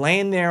I'm like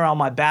laying there on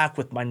my back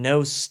with my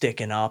nose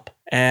sticking up.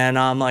 And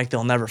I'm like,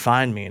 they'll never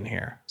find me in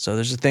here. So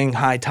there's a thing,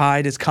 high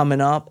tide is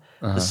coming up.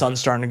 The sun's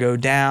starting to go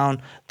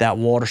down. That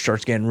water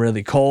starts getting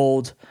really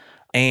cold.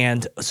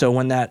 And so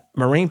when that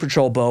Marine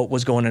Patrol boat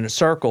was going in a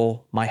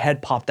circle, my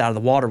head popped out of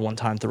the water one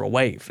time through a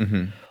wave.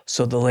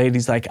 So the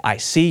lady's like, I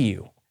see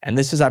you. And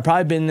this is, they've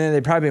probably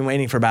been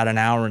waiting for about an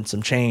hour and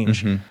some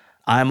change.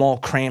 I'm all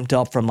cramped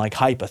up from like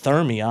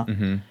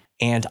hypothermia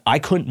and I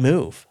couldn't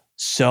move.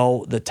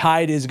 So the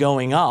tide is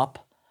going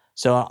up.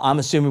 So I'm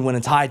assuming when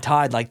it's high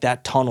tide, like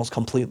that tunnel's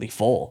completely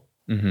full.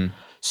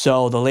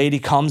 So the lady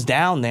comes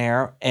down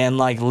there and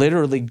like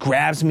literally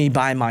grabs me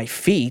by my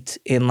feet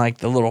in like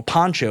the little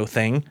poncho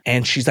thing.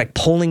 And she's like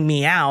pulling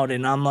me out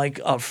and I'm like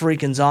a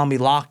freaking zombie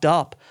locked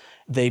up.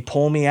 They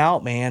pull me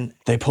out, man.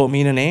 They put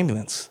me in an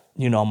ambulance.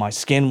 You know, my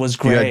skin was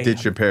gray. You gotta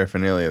ditch your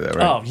paraphernalia though,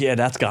 right? Oh, yeah,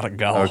 that's gotta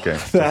go. Okay.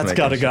 That's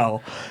gotta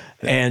go.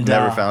 And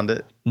never found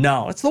it?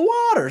 No, it's the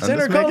water. It's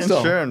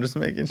intercoastal. I'm just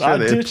making sure.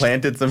 They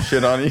planted some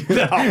shit on you.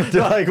 They're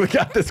like, we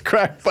got this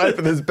crack pipe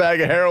and this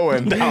bag of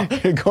heroin.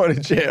 You're going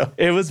to jail.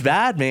 It was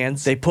bad, man.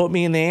 They put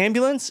me in the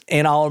ambulance,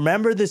 and I'll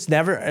remember this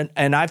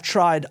and I've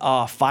tried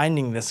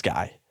finding this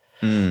guy.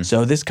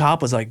 So this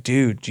cop was like,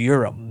 dude,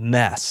 you're a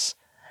mess.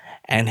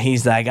 And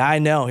he's like, I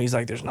know. He's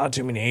like, there's not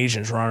too many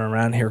Asians running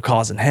around here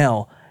causing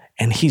hell.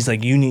 And he's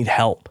like, you need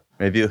help.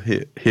 Maybe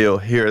he'll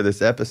hear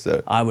this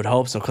episode. I would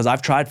hope so, because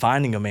I've tried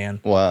finding him,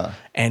 man. Wow.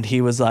 And he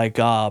was like,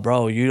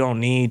 bro, you don't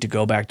need to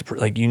go back to,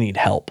 like, you need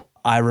help.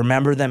 I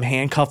remember them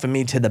handcuffing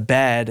me to the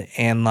bed,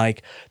 and,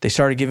 like, they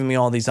started giving me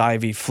all these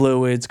IV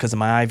fluids because of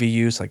my IV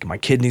use. Like, my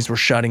kidneys were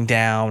shutting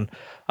down.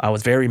 I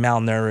was very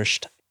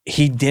malnourished.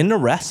 He didn't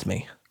arrest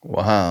me.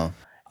 Wow.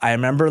 I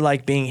remember,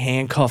 like, being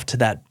handcuffed to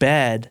that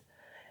bed,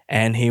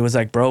 and he was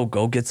like, bro,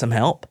 go get some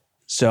help.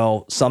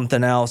 So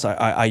something else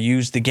I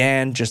used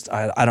again, just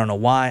I don't know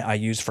why, I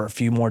used for a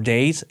few more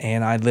days,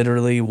 and I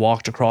literally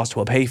walked across to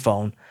a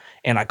payphone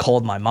and I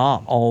called my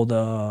mom. All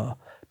the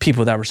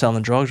people that were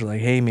selling drugs were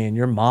like, hey man,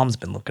 your mom's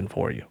been looking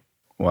for you.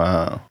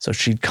 Wow. So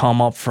she'd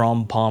come up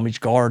from Palm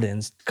Beach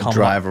Gardens,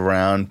 drive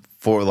around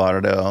Fort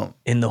Lauderdale.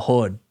 In the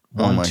hood,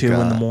 1, 2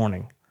 in the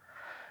morning.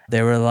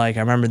 They were like, I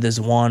remember this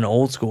one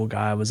old school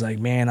guy was like,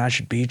 man, I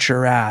should beat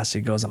your ass.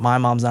 He goes, my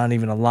mom's not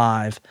even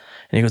alive.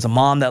 And he goes, a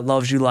mom that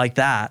loves you like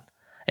that,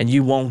 and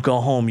you won't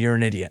go home, you're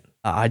an idiot.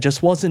 I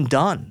just wasn't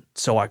done.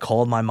 So I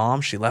called my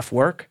mom. She left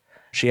work.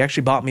 She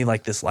actually bought me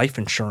like this life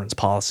insurance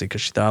policy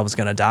because she thought I was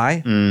going to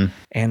die.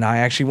 And I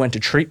actually went to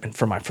treatment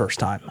for my first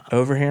time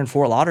over here in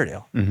Fort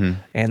Lauderdale.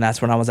 And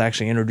that's when I was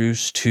actually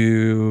introduced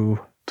to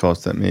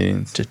 12-step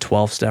meetings. To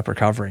 12-step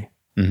recovery.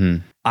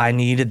 I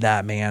needed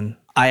that, man.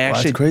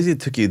 It's crazy it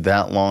took you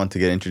that long to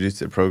get introduced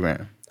to the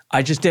program.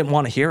 I just didn't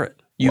want to hear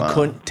it. You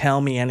couldn't tell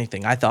me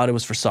anything. I thought it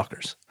was for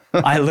suckers.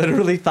 I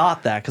literally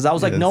thought that because I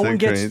was like, no one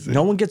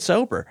gets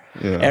sober.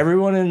 Yeah.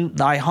 Everyone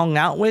I hung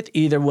out with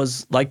either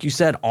was, like you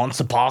said, on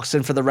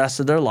Suboxone for the rest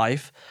of their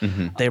life.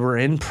 They were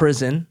in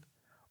prison.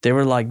 They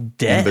were like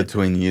dead. In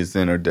between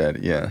using or dead,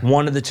 yeah.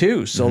 One of the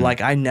two. So like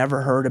I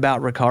never heard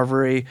about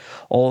recovery.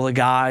 All the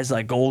guys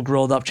like gold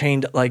grilled up,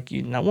 chained, like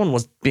no one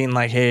was being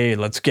like, hey,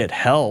 let's get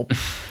help.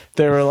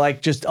 They were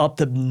like just up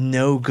to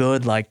no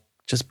good, like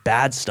just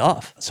bad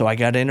stuff. So I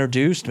got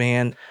introduced,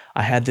 man.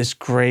 I had this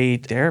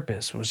great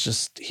therapist.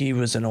 He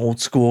was an old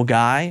school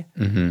guy.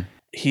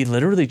 He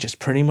literally just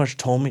pretty much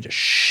told me to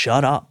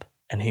shut up.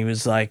 And he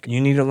was like, you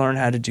need to learn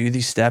how to do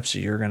these steps or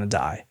you're going to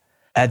die.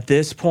 At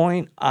this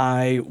point,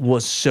 I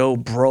was so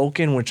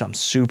broken, which I'm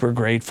super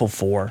grateful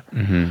for,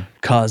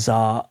 because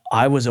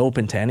I was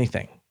open to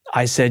anything.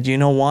 I said, you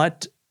know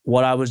what?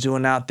 What I was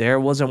doing out there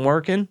wasn't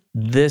working.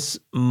 This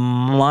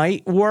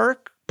might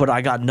work, but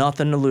I got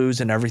nothing to lose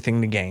and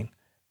everything to gain.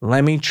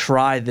 Let me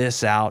try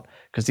this out,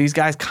 because these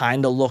guys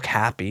kind of look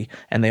happy.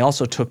 And they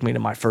also took me to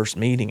my first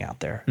meeting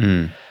out there.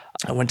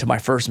 I went to my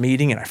first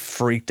meeting and I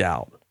freaked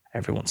out.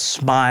 Everyone's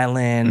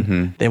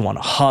smiling. They want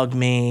to hug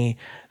me.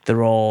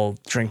 they're all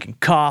drinking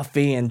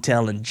coffee and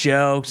telling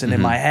jokes. And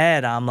in my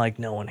head, I'm like,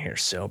 no one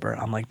here's sober.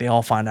 I'm like, they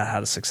all find out how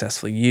to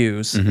successfully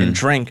use and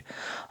drink.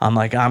 I'm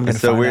like, I'm going to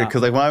find out. It's so weird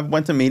because like when I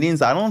went to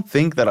meetings, I don't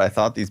think that I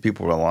thought these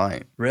people were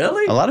lying.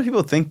 Really? A lot of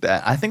people think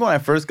that. I think when I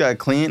first got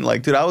clean,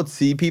 like, dude, I would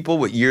see people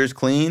with years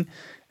clean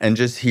and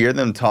just hear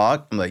them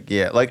talk. I'm like,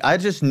 yeah. Like, I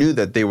just knew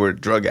that they were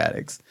drug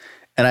addicts.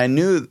 And I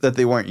knew that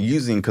they weren't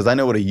using because I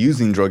know what a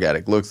using drug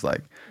addict looks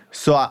like.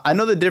 So I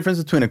know the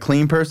difference between a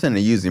clean person and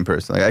a using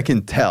person. Like, I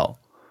can tell.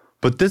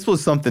 But this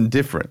was something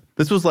different.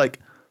 This was like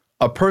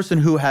a person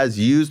who has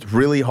used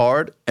really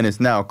hard and is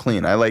now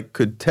clean. I like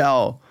could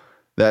tell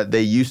that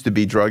they used to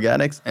be drug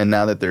addicts and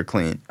now that they're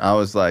clean. I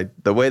was like,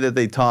 the way that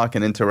they talk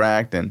and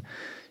interact and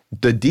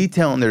the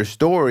detail in their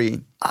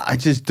story, I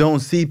just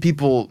don't see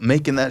people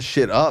making that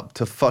shit up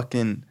to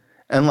fucking,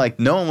 and like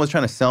no one was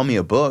trying to sell me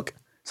a book.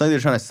 It's like they're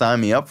trying to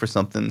sign me up for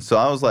something. So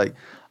I was like,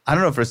 I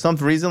don't know, for some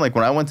reason, like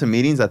when I went to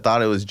meetings, I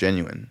thought it was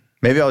genuine.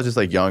 Maybe I was just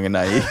like young and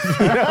naive.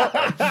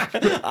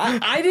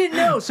 I didn't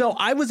know. So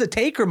I was a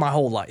taker my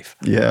whole life.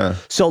 Yeah.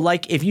 So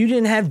like if you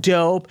didn't have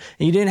dope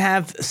and you didn't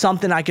have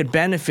something I could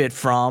benefit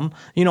from,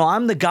 you know,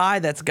 I'm the guy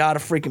that's got a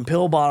freaking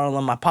pill bottle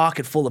in my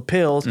pocket full of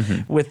pills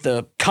with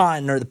the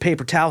cotton or the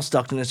paper towel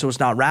stuck in it so it's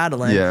not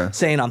rattling,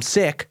 saying I'm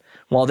sick.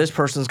 Well, this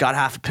person's got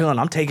half a pill and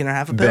I'm taking her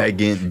half a pill.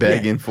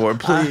 Begging for it.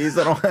 Please,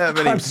 I don't have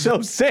any. I'm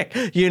so sick,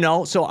 you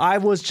know? So I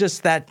was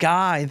just that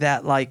guy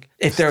that like,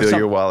 if there's Steal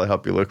your wallet,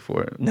 help you look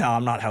for it. No,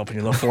 I'm not helping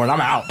you look for it. I'm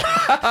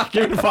out.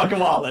 Give me the fucking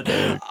wallet.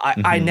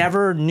 I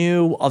never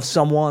knew of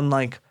someone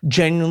like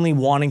genuinely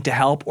wanting to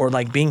help or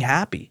like being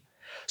happy.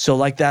 So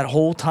like that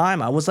whole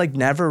time I was like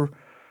never,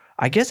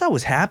 I guess I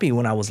was happy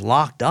when I was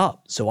locked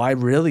up. So I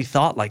really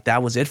thought like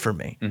that was it for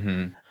me.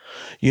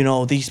 You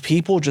know, these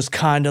people just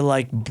kind of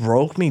like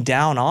broke me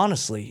down,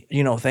 honestly.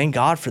 You know, thank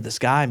God for this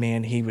guy,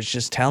 man. He was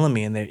just telling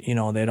me and they, you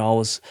know, they'd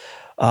always,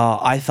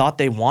 I thought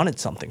they wanted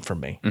something from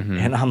me.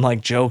 And I'm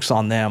like, joke's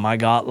on them. I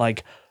got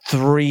like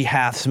 3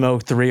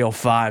 half-smoked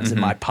 305s in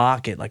my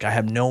pocket. Like I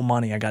have no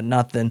money. I got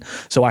nothing.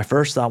 So I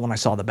first thought when I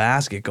saw the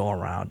basket go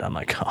around, I'm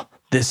like, oh,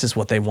 this is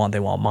what they want. They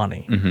want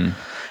money.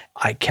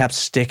 I kept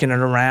sticking it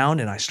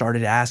around and I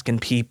started asking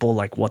people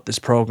like what this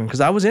program,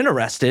 because I was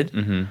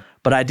interested,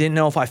 but I didn't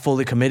know if I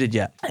fully committed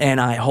yet.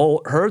 And I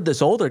heard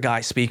this older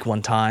guy speak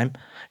one time.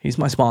 He's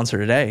my sponsor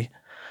today.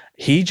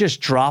 He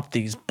just dropped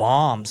these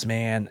bombs,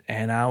 man.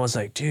 And I was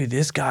like, dude,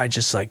 this guy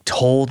just like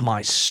told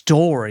my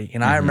story.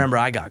 And I remember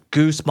I got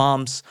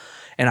goosebumps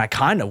and I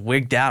kind of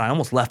wigged out. I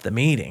almost left the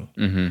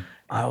meeting.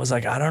 I was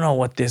like, I don't know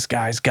what this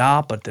guy's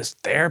got, but this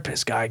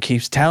therapist guy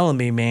keeps telling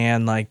me,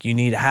 man, like you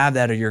need to have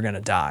that or you're going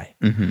to die.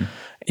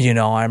 You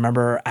know, I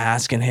remember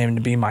asking him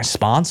to be my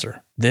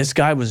sponsor. This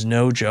guy was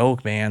no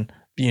joke, man.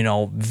 You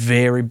know,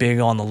 very big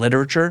on the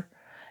literature.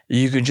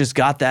 You could just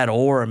got that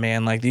aura,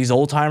 man. Like these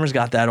old timers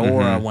got that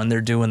aura when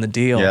they're doing the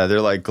deal. Yeah, they're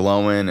like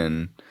glowing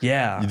and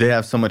they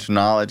have so much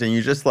knowledge and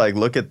you just like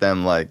look at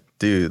them like,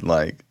 dude,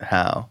 like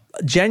how?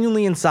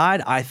 Genuinely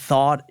inside, I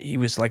thought he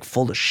was like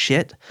full of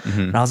shit.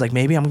 And I was like,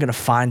 maybe I'm going to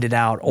find it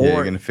out. Or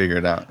you're going to figure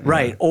it out.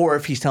 Right. Or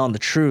if he's telling the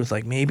truth,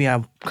 like maybe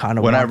I kind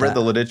of When I read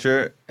the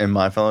literature in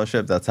my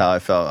fellowship, that's how I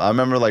felt. I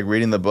remember like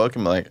reading the book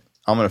and like,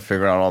 I'm going to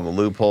figure out all the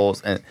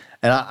loopholes. And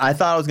I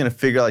thought I was going to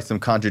figure out like some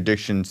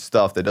contradiction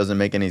stuff that doesn't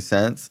make any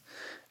sense.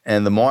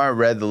 And the more I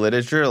read the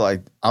literature,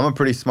 like I'm a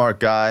pretty smart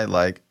guy.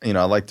 Like, you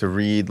know, I like to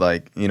read,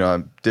 like, you know,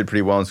 I did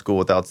pretty well in school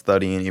without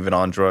studying, even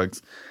on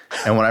drugs.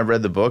 And when I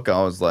read the book,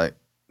 I was like,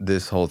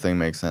 this whole thing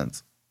makes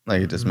sense.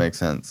 Like, it just makes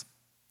sense.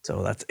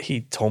 So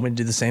he told me to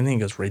do the same thing. He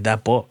goes, read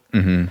that book.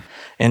 And,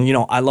 you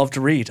know, I love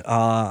to read.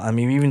 I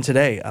mean, even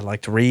today, I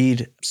like to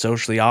read,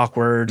 socially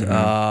awkward.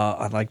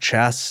 I like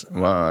chess.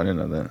 Wow, I didn't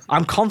know that.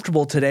 I'm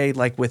comfortable today,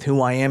 like, with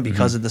who I am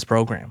because of this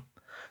program.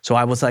 So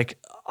I was like,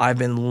 I've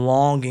been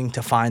longing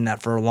to find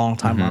that for a long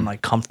time where I'm,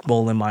 like,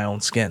 comfortable in my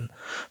own skin.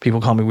 People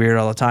call me weird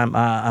all the time.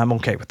 I'm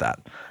okay with that.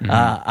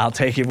 I'll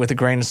take it with a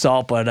grain of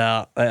salt, but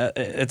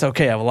it's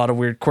okay. I have a lot of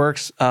weird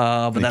quirks,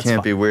 but that's fine. You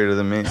can't be weirder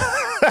than me.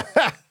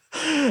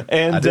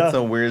 And I did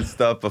some weird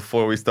stuff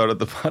before we started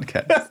the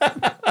podcast.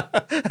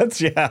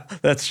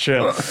 That's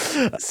true.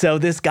 So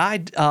this guy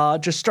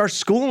just starts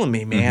schooling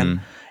me,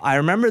 man. I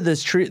remember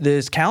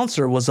this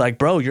counselor was like,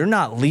 bro, you're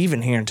not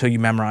leaving here until you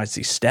memorize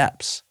these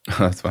steps.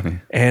 That's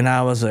funny. And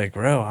I was like,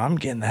 bro, I'm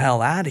getting the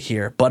hell out of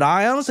here. But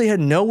I honestly had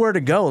nowhere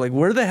to go. Like,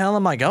 where the hell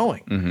am I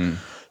going?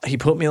 He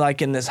put me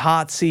like in this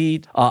hot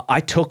seat.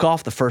 I took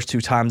off the first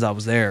 2 times I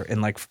was there.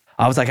 And like,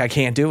 I was like, I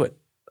can't do it.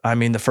 I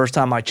mean, the first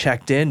time I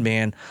checked in,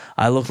 man,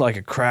 I looked like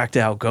a cracked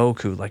out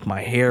Goku. Like my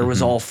hair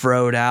was all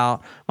froed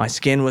out. My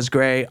skin was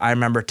gray. I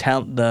remember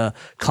telling the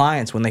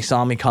clients when they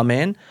saw me come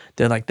in,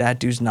 they're like,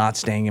 that dude's not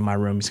staying in my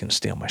room. He's going to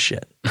steal my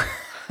shit.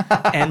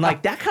 And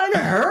like that kind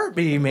of hurt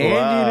me, man.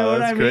 Wow, you know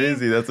what I that's mean?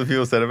 crazy. That's what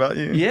people said about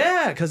you?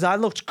 Yeah, because I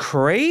looked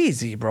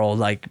crazy, bro.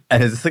 Like,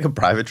 and is this like a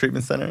private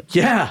treatment center?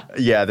 Yeah.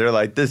 Yeah, they're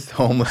like, this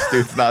homeless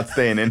dude's not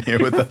staying in here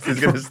with us. He's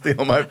going to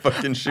steal my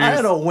fucking shoes. I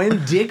had a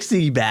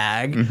Winn-Dixie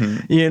bag,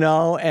 you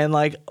know, and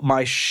like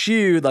my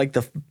shoe, like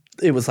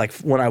it was like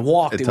when I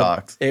walked,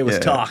 it was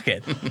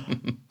talking.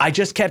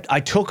 I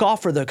took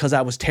off because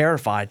I was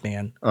terrified,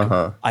 man.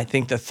 I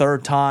think the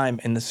third time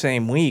in the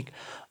same week,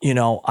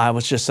 I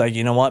was just like,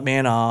 you know what,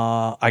 man,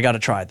 I got to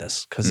try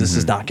this because this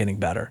is not getting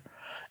better.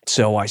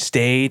 So I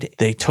stayed.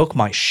 They took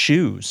my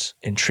shoes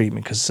in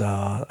treatment because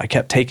I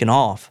kept taking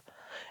off.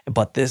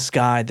 But this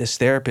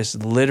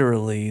therapist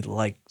literally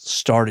like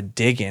started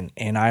digging.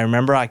 And I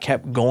remember I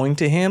kept going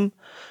to him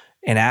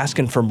and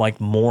asking for like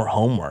more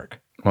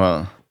homework.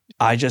 Wow.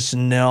 I just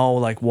know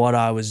like what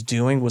I was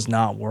doing was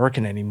not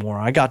working anymore.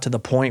 I got to the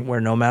point where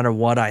no matter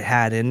what I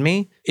had in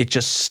me, it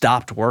just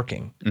stopped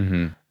working.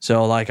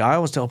 So like I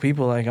always tell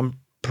people, like, I'm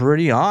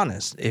pretty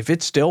honest. If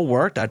it still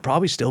worked, I'd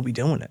probably still be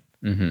doing it.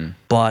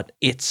 But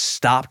it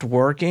stopped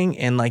working,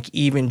 and like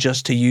even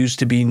just to use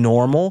to be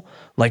normal,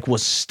 like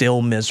was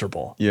still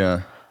miserable.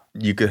 Yeah.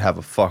 You could have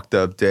a fucked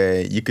up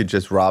day. You could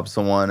just rob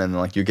someone and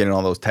like you're getting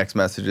all those text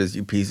messages,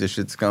 you piece of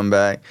shit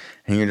scumbag.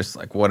 And you're just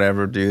like,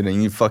 whatever, dude.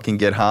 And you fucking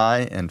get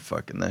high and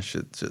fucking that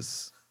shit's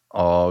just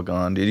all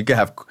gone, dude. You could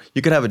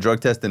have a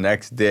drug test the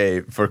next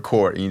day for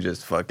court and you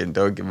just fucking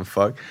don't give a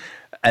fuck.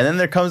 And then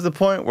there comes the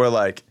point where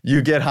like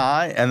you get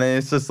high and then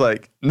it's just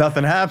like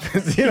nothing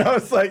happens.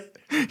 It's like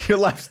your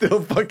life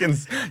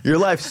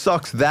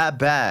sucks that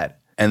bad.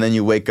 And then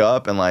you wake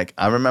up and like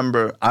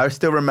I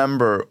still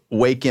remember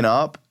waking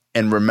up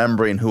and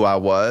remembering who I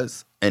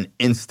was, an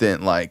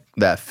instant, like,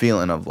 that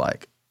feeling of,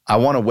 like, I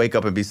want to wake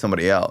up and be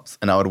somebody else.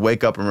 And I would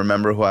wake up and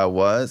remember who I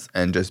was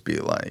and just be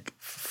like,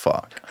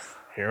 fuck.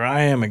 Here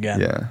I am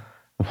again. Yeah.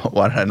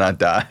 Why did I not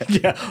die?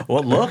 Yeah.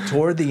 Well, look,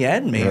 toward the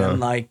end, man,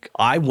 like,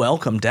 I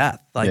welcome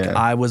death. Like,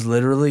 I was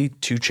literally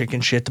too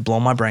chicken shit to blow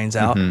my brains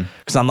out.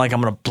 Because I'm like,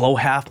 I'm going to blow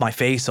half my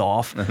face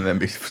off. And then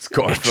be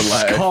scarred for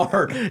life.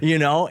 Scarred,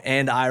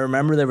 And I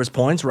remember there was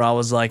points where I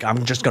was like,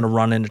 I'm just going to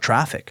run into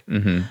traffic.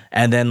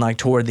 And then, like,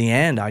 toward the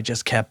end, I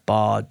just kept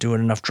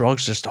doing enough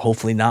drugs just to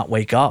hopefully not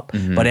wake up.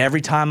 But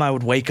every time I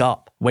would wake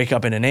up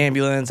in an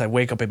ambulance, I'd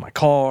wake up in my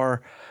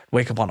car,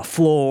 wake up on a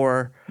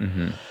floor.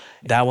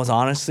 That was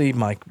honestly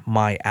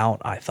my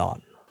out, I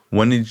thought.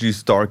 When did you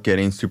start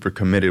getting super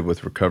committed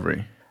with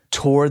recovery?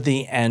 Toward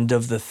the end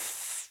of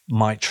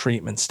my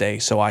treatment stay.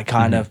 So I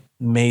kind of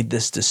made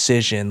this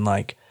decision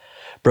like,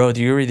 bro,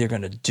 you're either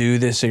going to do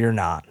this or you're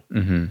not.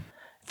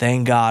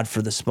 Thank God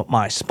for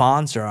my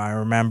sponsor. I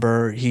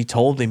remember he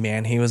told me,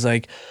 man, he was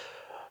like,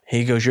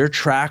 he goes, your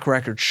track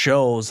record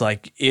shows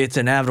like it's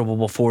inevitable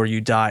before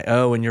you die.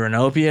 Oh, and you're an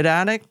opiate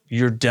addict,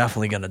 you're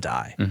definitely going to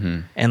die.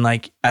 And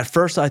like at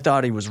first I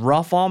thought he was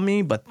rough on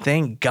me, but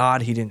thank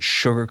God he didn't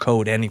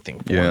sugarcoat anything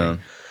for me.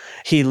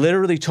 He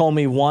literally told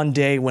me one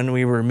day when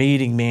we were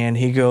meeting, man,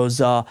 he goes,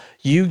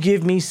 you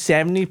give me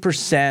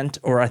 70%,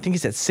 or I think he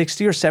said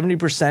 60 or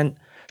 70%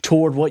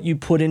 toward what you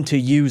put into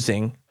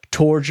using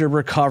towards your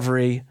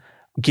recovery.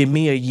 Give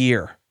me a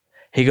year.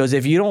 He goes,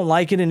 if you don't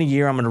like it in a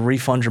year, I'm going to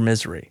refund your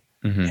misery.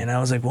 And I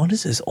was like, what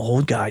is this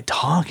old guy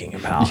talking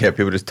about? Yeah,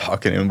 people just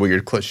talking in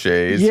weird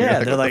cliches.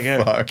 Yeah, they're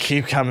like,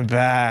 keep coming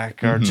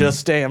back or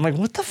just stay. I'm like,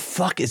 what the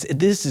fuck is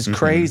this? Is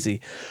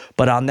crazy.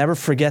 But I'll never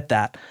forget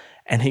that.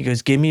 And he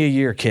goes, give me a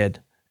year,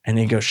 kid. And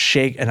he goes,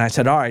 shake. And I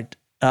said, all right.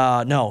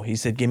 No, he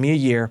said, give me a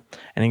year.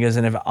 And he goes,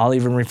 and if I'll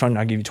even refund,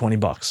 I'll give you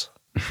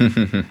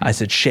 $20. I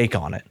said, shake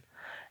on it.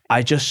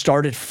 I just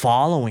started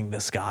following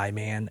this guy,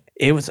 man.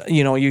 It was,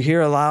 you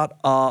hear a lot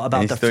about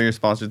and he's still your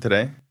sponsor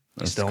today?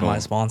 That's still cool. My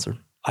sponsor.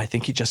 I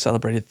think he just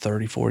celebrated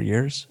 34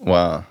 years.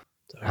 Wow.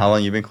 How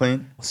long you been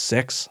clean?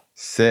 6.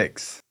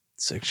 6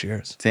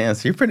 years. Damn,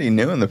 so you're pretty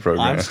new in the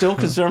program. I'm still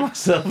considering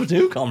myself a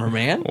newcomer,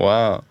 man.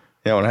 Wow.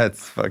 Yeah, when I had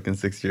fucking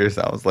 6 years,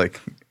 I was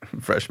like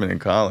freshman in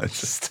college.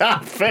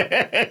 Stop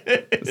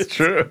it. It's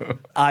true.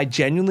 I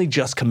genuinely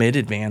just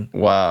committed, man.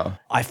 Wow.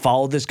 I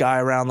followed this guy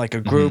around like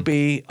a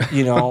groupie,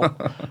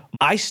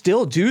 I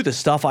still do the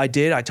stuff I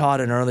did. I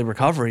taught in early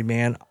recovery,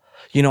 man.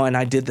 And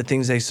I did the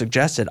things they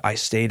suggested. I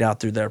stayed out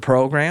through their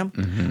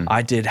program.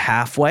 I did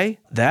halfway.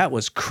 That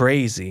was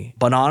crazy.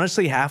 But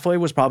honestly, halfway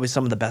was probably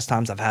some of the best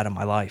times I've had in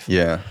my life.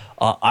 Yeah.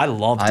 I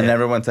loved it. I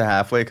never went to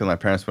halfway because my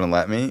parents wouldn't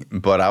let me,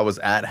 but I was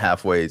at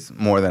halfways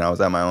more than I was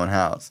at my own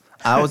house.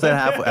 I was at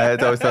halfway. I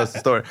always tell us the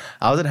story.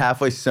 I was at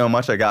halfway so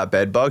much I got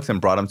bed bugs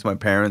and brought them to my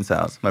parents'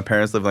 house. My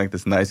parents live in like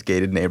this nice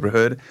gated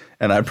neighborhood,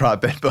 and I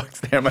brought bed bugs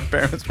there. My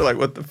parents were like,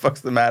 "What the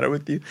fuck's the matter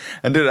with you?"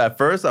 And dude, at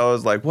first I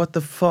was like, "What the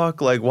fuck?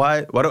 Like,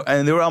 why?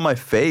 And they were on my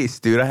face,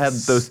 dude. I had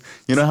those.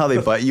 You know how they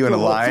bite you in a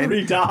line,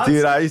 3 dots?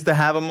 Dude. I used to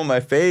have them on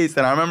my face,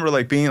 and I remember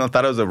like I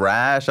thought it was a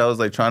rash. I was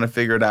like trying to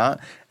figure it out.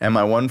 And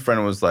my one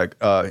friend was like,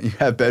 you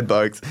have bed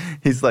bugs.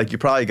 He's like, you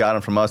probably got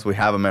them from us. We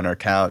have them in our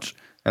couch.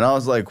 And I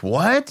was like,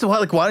 what?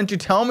 Why didn't you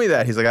tell me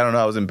that? He's like, I don't know.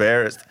 I was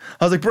embarrassed.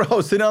 I was like, bro,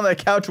 sitting on that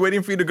couch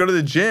waiting for you to go to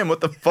the gym. What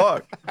the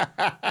fuck?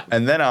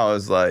 And then I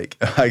was like,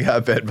 I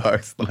got bed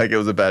bugs. Like it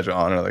was a badge of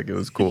honor. Like it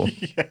was cool.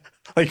 Yeah.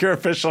 Like you're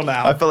official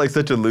now. I felt like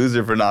such a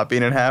loser for not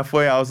being in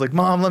halfway. I was like,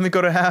 Mom, let me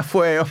go to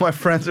halfway. All my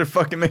friends are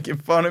fucking making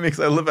fun of me because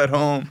I live at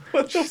home.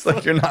 She's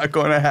like, you're not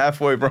going to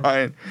halfway,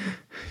 Brian.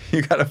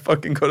 You got to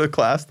fucking go to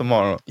class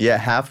tomorrow. Yeah,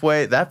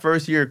 halfway, that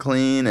first year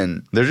clean.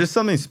 And there's just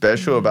something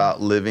special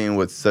about living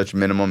with such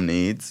minimum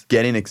needs,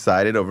 getting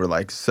excited over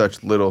like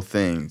such little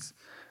things.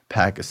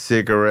 pack of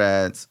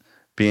cigarettes,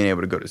 being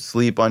able to go to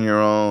sleep on your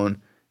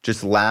own,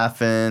 just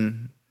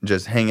laughing,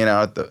 just hanging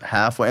out at the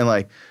halfway. And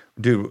like,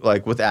 dude,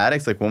 like with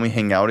addicts, like when we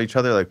hang out with each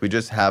other, like we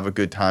just have a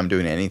good time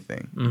doing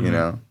anything, you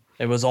know?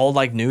 It was all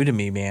like new to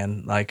me,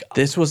 man. Like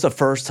this was the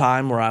first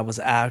time where I was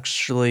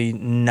actually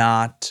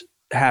not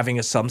having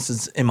a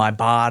substance in my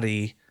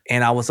body.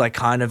 And I was like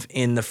kind of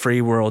in the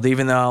free world,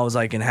 even though I was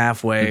like in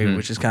halfway,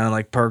 which is kind of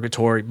like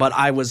purgatory. But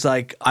I was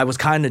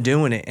kind of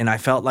doing it, and I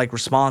felt like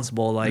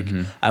responsible. Like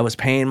I was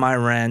paying my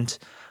rent,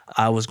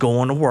 I was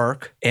going to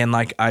work, and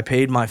like I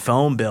paid my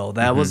phone bill.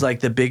 That was like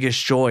the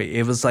biggest joy.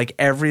 It was like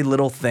every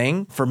little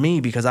thing for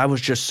me because I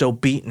was just so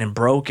beaten and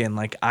broken.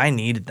 Like I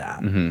needed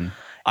that.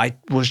 I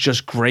was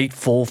just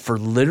grateful for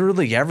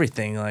literally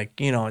everything. Like,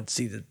 you know, I'd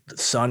see the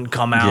sun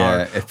come out.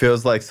 Yeah, it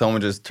feels like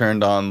someone just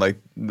turned on like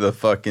the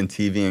fucking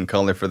TV in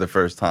color for the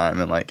first time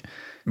and like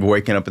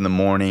waking up in the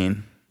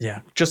morning.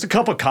 Yeah, just a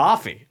cup of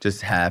coffee.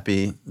 Just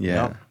happy.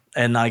 Yeah. Yep.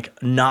 And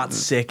like not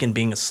sick and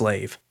being a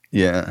slave.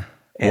 Yeah.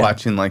 And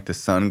watching like the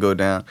sun go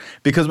down.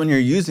 Because when you're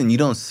using, you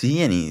don't see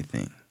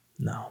anything.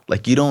 No.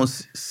 Like you don't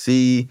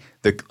see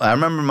I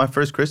remember my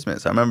first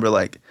Christmas. I remember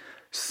like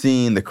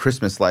seeing the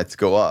Christmas lights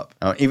go up.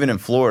 Even in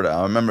Florida,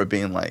 I remember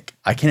being like,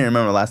 I can't even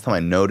remember the last time I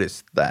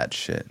noticed that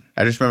shit.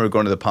 I just remember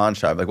going to the pawn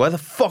shop, like, why the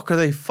fuck are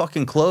they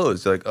fucking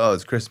closed? They're like, oh,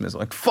 it's Christmas. I'm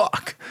like,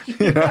 fuck.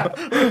 You know?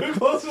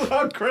 Close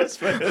without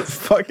Christmas.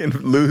 Fucking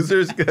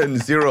losers getting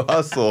zero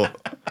hustle.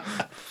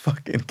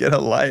 Fucking get a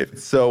life.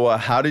 So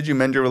how did you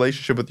mend your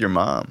relationship with your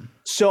mom?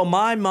 So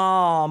my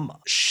mom,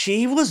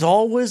 she was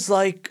always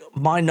like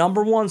my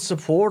number one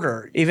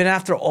supporter. Even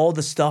after all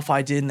the stuff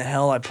I did and the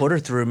hell I put her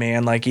through,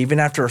 man. Like even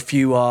after a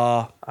few,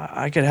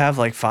 I could have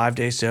like 5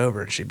 days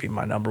sober and she'd be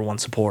my number one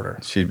supporter.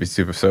 She'd be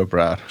so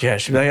proud. Yeah,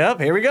 she'd be like, oh,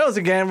 here we goes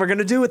again. We're going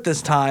to do it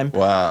this time.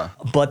 Wow.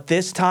 But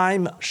this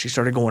time, she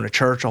started going to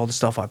church, all the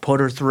stuff I put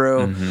her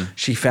through.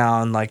 She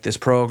found like this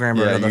program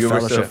or another you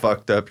fellowship. were so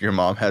fucked up, your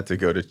mom had to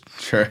go to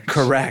church.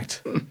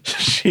 Correct.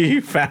 She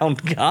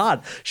found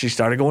God. She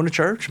started going to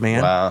church,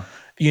 man. Wow.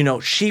 You know,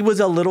 she was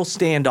a little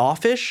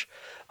standoffish.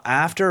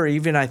 After,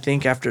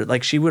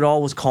 like, she would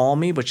always call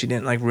me, but she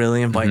didn't, like,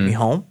 really invite me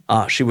home.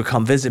 She would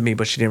come visit me,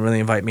 but she didn't really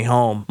invite me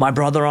home. My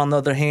brother, on the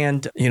other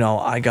hand, you know,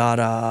 I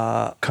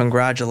got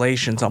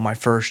congratulations on my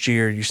first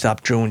year. You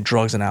stopped doing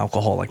drugs and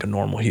alcohol like a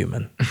normal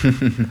human. That's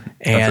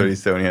what he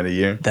said when he had a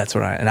year? That's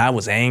what I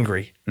was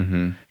angry.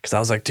 Because I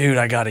was like, dude,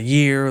 I got a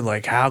year.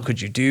 Like, how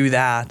could you do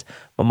that?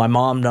 But my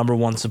mom, number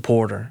one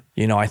supporter.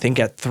 You know, I think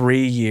at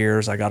 3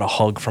 years, I got a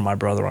hug from my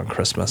brother on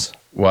Christmas.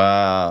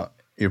 Wow.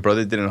 Your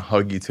brother didn't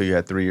hug you till you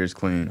had 3 years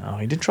clean. No,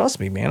 he didn't trust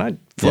me, man. I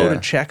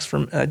floated checks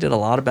I did a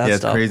lot of bad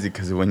stuff. Yeah, it's crazy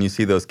because when you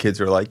see those kids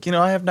who are like, you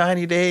know, I have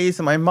 90 days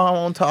and my mom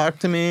won't talk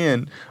to me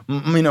and,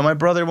 you know, my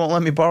brother won't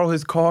let me borrow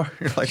his car.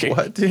 You're like,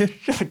 what, dude?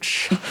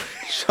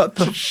 Shut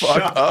the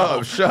fuck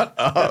up. Shut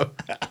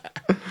up.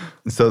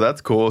 So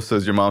that's cool. So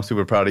is your mom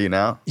super proud of you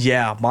now?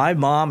 Yeah, my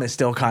mom is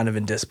still kind of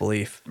in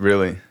disbelief.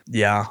 Really?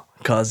 Yeah.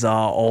 Because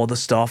all the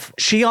stuff,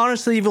 she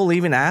honestly will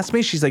even ask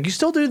me, she's like, you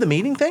still do the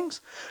meeting things?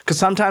 Because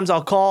sometimes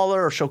I'll call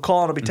her or she'll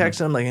call and I'll be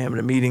texting, I'm like, hey, I'm in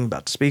a meeting,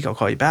 about to speak, I'll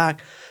call you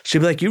back.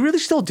 She'll be like, you really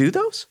still do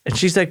those? And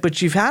she's like,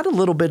 but you've had a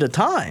little bit of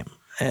time.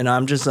 And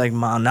I'm just like,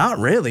 Ma, not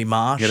really,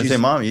 Ma. You gotta say,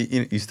 Mom,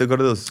 you still go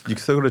to you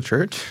still go to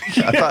church?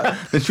 I thought,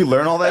 didn't you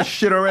learn all that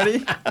shit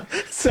already?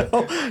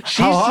 So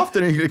how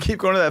often are you gonna keep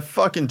going to that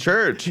fucking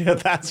church? Yeah,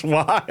 that's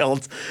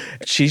wild.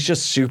 She's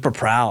just super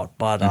proud.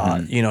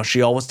 But, you know,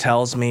 she always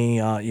tells me,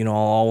 you know, I'll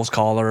always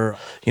call her,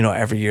 you know,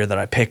 every year that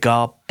I pick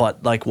up.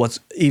 But like what's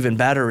even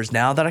better is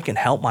now that I can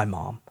help my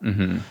mom.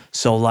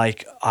 So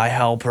like I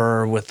help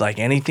her with like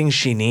anything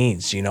she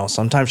needs. You know,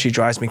 sometimes she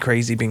drives me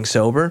crazy being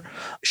sober.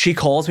 She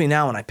calls me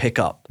now and I pick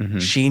up.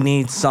 She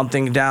needs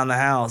something down the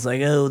house.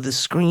 Like, oh, the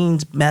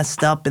screen's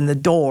messed up in the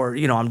door.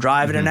 You know, I'm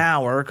driving an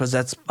hour because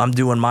I'm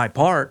doing my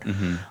part.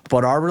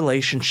 But our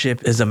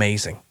relationship is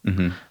amazing.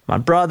 My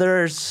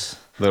brother's...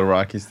 A little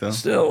rocky still?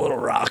 Still a little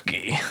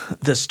rocky.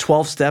 This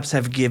 12 steps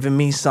have given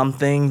me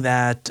something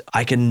that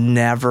I can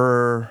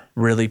never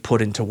really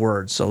put into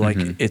words. So, like,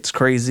 it's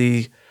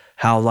crazy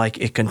how, like,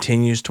 it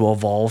continues to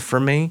evolve for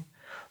me.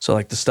 So,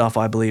 like, the stuff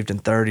I believed in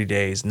 30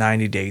 days,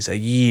 90 days, a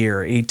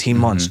year, 18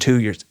 months, 2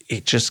 years,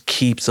 it just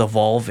keeps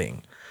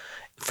evolving.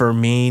 For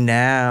me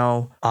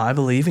now, I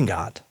believe in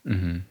God.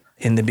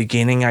 In the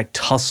beginning, I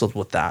tussled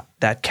with that.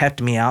 That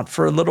kept me out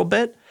for a little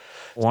bit.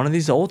 One of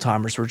these old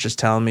timers were just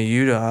telling me,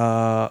 you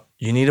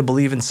need to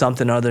believe in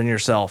something other than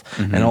yourself.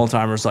 And old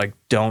timers like,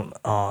 don't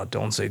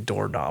say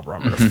doorknob or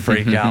I'm gonna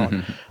freak out.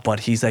 But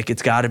he's like,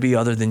 it's got to be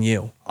other than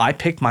you. I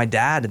picked my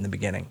dad in the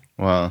beginning.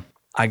 Wow.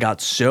 I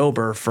got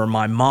sober for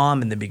my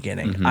mom in the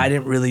beginning. I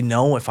didn't really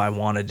know if I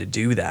wanted to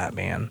do that,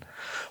 man.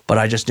 But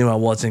I just knew I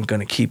wasn't going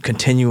to keep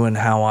continuing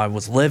how I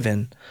was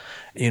living.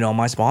 You know,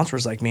 my sponsor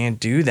was like, man,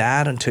 do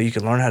that until you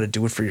can learn how to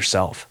do it for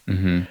yourself.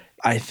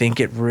 I think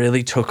it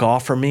really took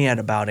off for me at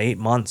about 8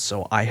 months.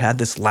 So I had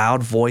this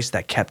loud voice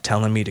that kept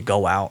telling me to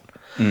go out.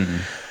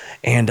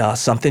 And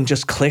something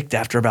just clicked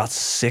after about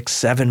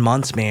 6-7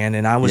 months, man.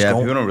 And I was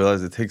people don't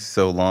realize it takes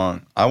so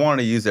long. I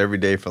wanted to use every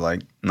day for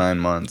like 9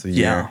 months, a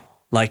year.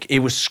 Like it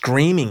was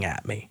screaming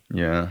at me.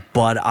 Yeah.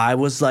 But I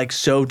was like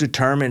so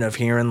determined of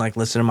hearing, like,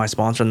 listen to my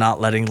sponsor,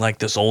 not letting like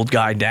this old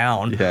guy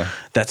down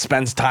that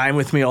spends time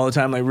with me all the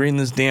time, like reading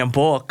this damn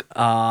book.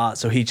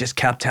 So he just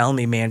kept telling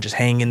me, man, just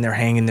hang in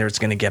there, it's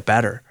going to get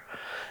better.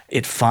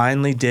 It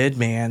finally did,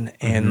 man.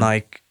 And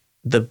like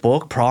the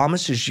book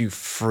promises you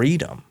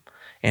freedom.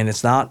 And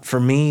it's not for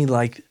me,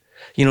 like,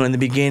 you know, in the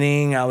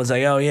beginning, I was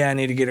like, oh, yeah, I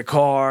need to get a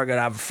car. I got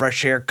to have a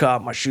fresh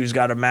haircut. My shoes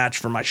got to match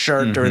for my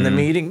shirt during the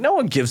meeting. No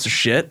one gives a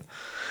shit.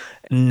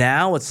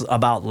 Now it's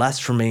about less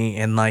for me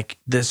and like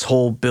this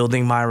whole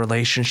building my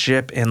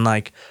relationship and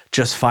like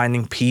just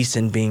finding peace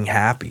and being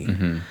happy.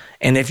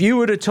 And if you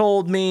would have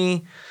told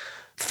me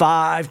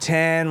 5,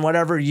 10,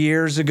 whatever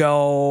years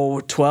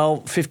ago,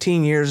 12,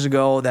 15 years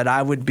ago that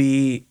I would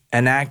be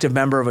an active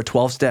member of a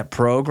 12-step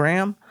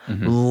program,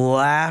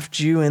 laughed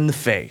you in the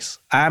face.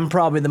 I'm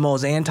probably the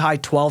most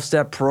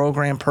anti-12-step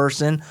program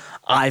person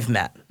I've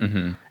met.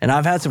 And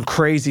I've had some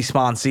crazy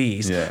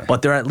sponsees,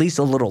 but they're at least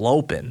a little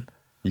open.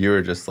 You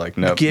were just like,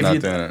 nope, not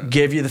doing it.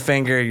 Give you the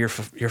finger, you're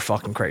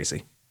fucking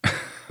crazy.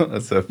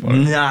 That's so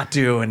funny. Not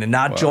doing it,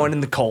 not joining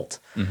the cult.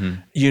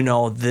 You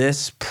know,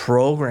 this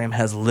program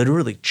has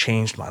literally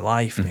changed my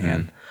life,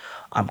 man.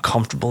 I'm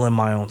comfortable in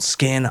my own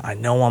skin. I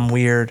know I'm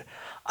weird.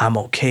 I'm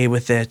okay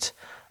with it.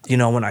 You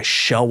know, when I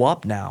show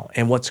up now,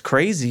 and what's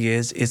crazy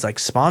is like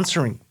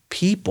sponsoring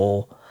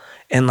people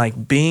and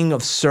like being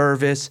of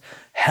service,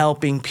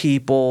 helping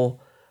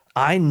people.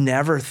 I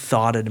never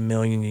thought in a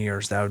million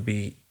years that would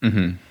be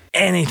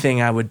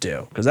anything I would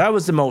do, because I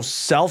was the most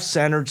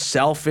self-centered,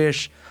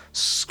 selfish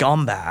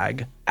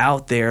scumbag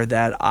out there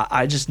that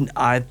I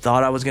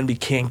thought I was going to be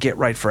can't get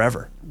right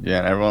forever. Yeah,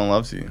 and everyone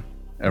loves you.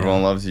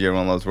 Everyone loves you.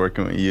 Everyone loves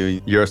working with you.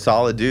 You're a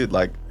solid dude.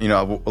 Like, you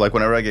know, like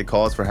whenever I get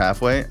calls for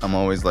halfway, I'm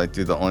always like,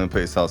 dude, the only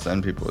place I'll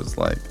send people is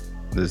like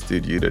this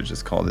dude Yuta.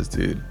 Just call this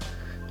dude,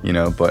 you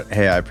know. But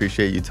hey, I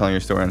appreciate you telling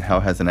your story on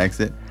Hell Has an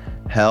Exit.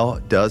 Hell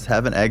does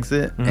have an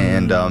exit,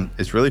 and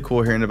it's really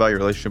cool hearing about your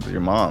relationship with your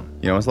mom.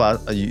 You know, it's a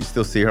lot. You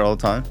still see her all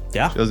the time?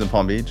 Yeah. She lives in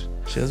Palm Beach?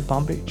 She lives in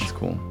Palm Beach. That's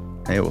cool.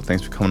 Hey, well,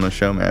 thanks for coming on the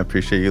show, man. I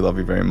appreciate you. Love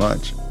you very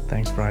much.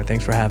 Thanks, Brian.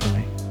 Thanks for having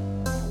me.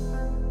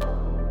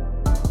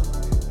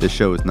 This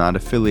show is not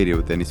affiliated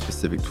with any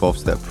specific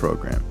 12-step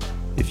program.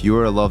 If you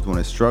or a loved one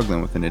is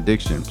struggling with an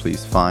addiction,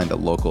 please find a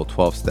local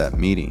 12-step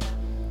meeting.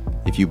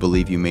 If you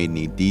believe you may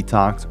need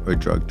detox or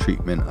drug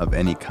treatment of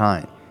any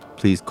kind,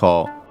 please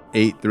call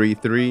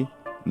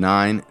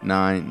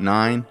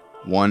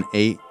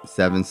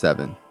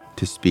 833-999-1877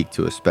 to speak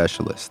to a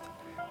specialist.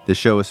 This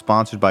show is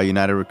sponsored by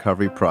United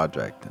Recovery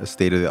Project, a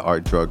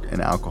state-of-the-art drug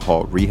and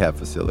alcohol rehab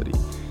facility.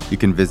 You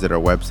can visit our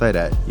website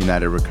at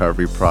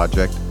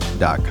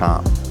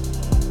unitedrecoveryproject.com.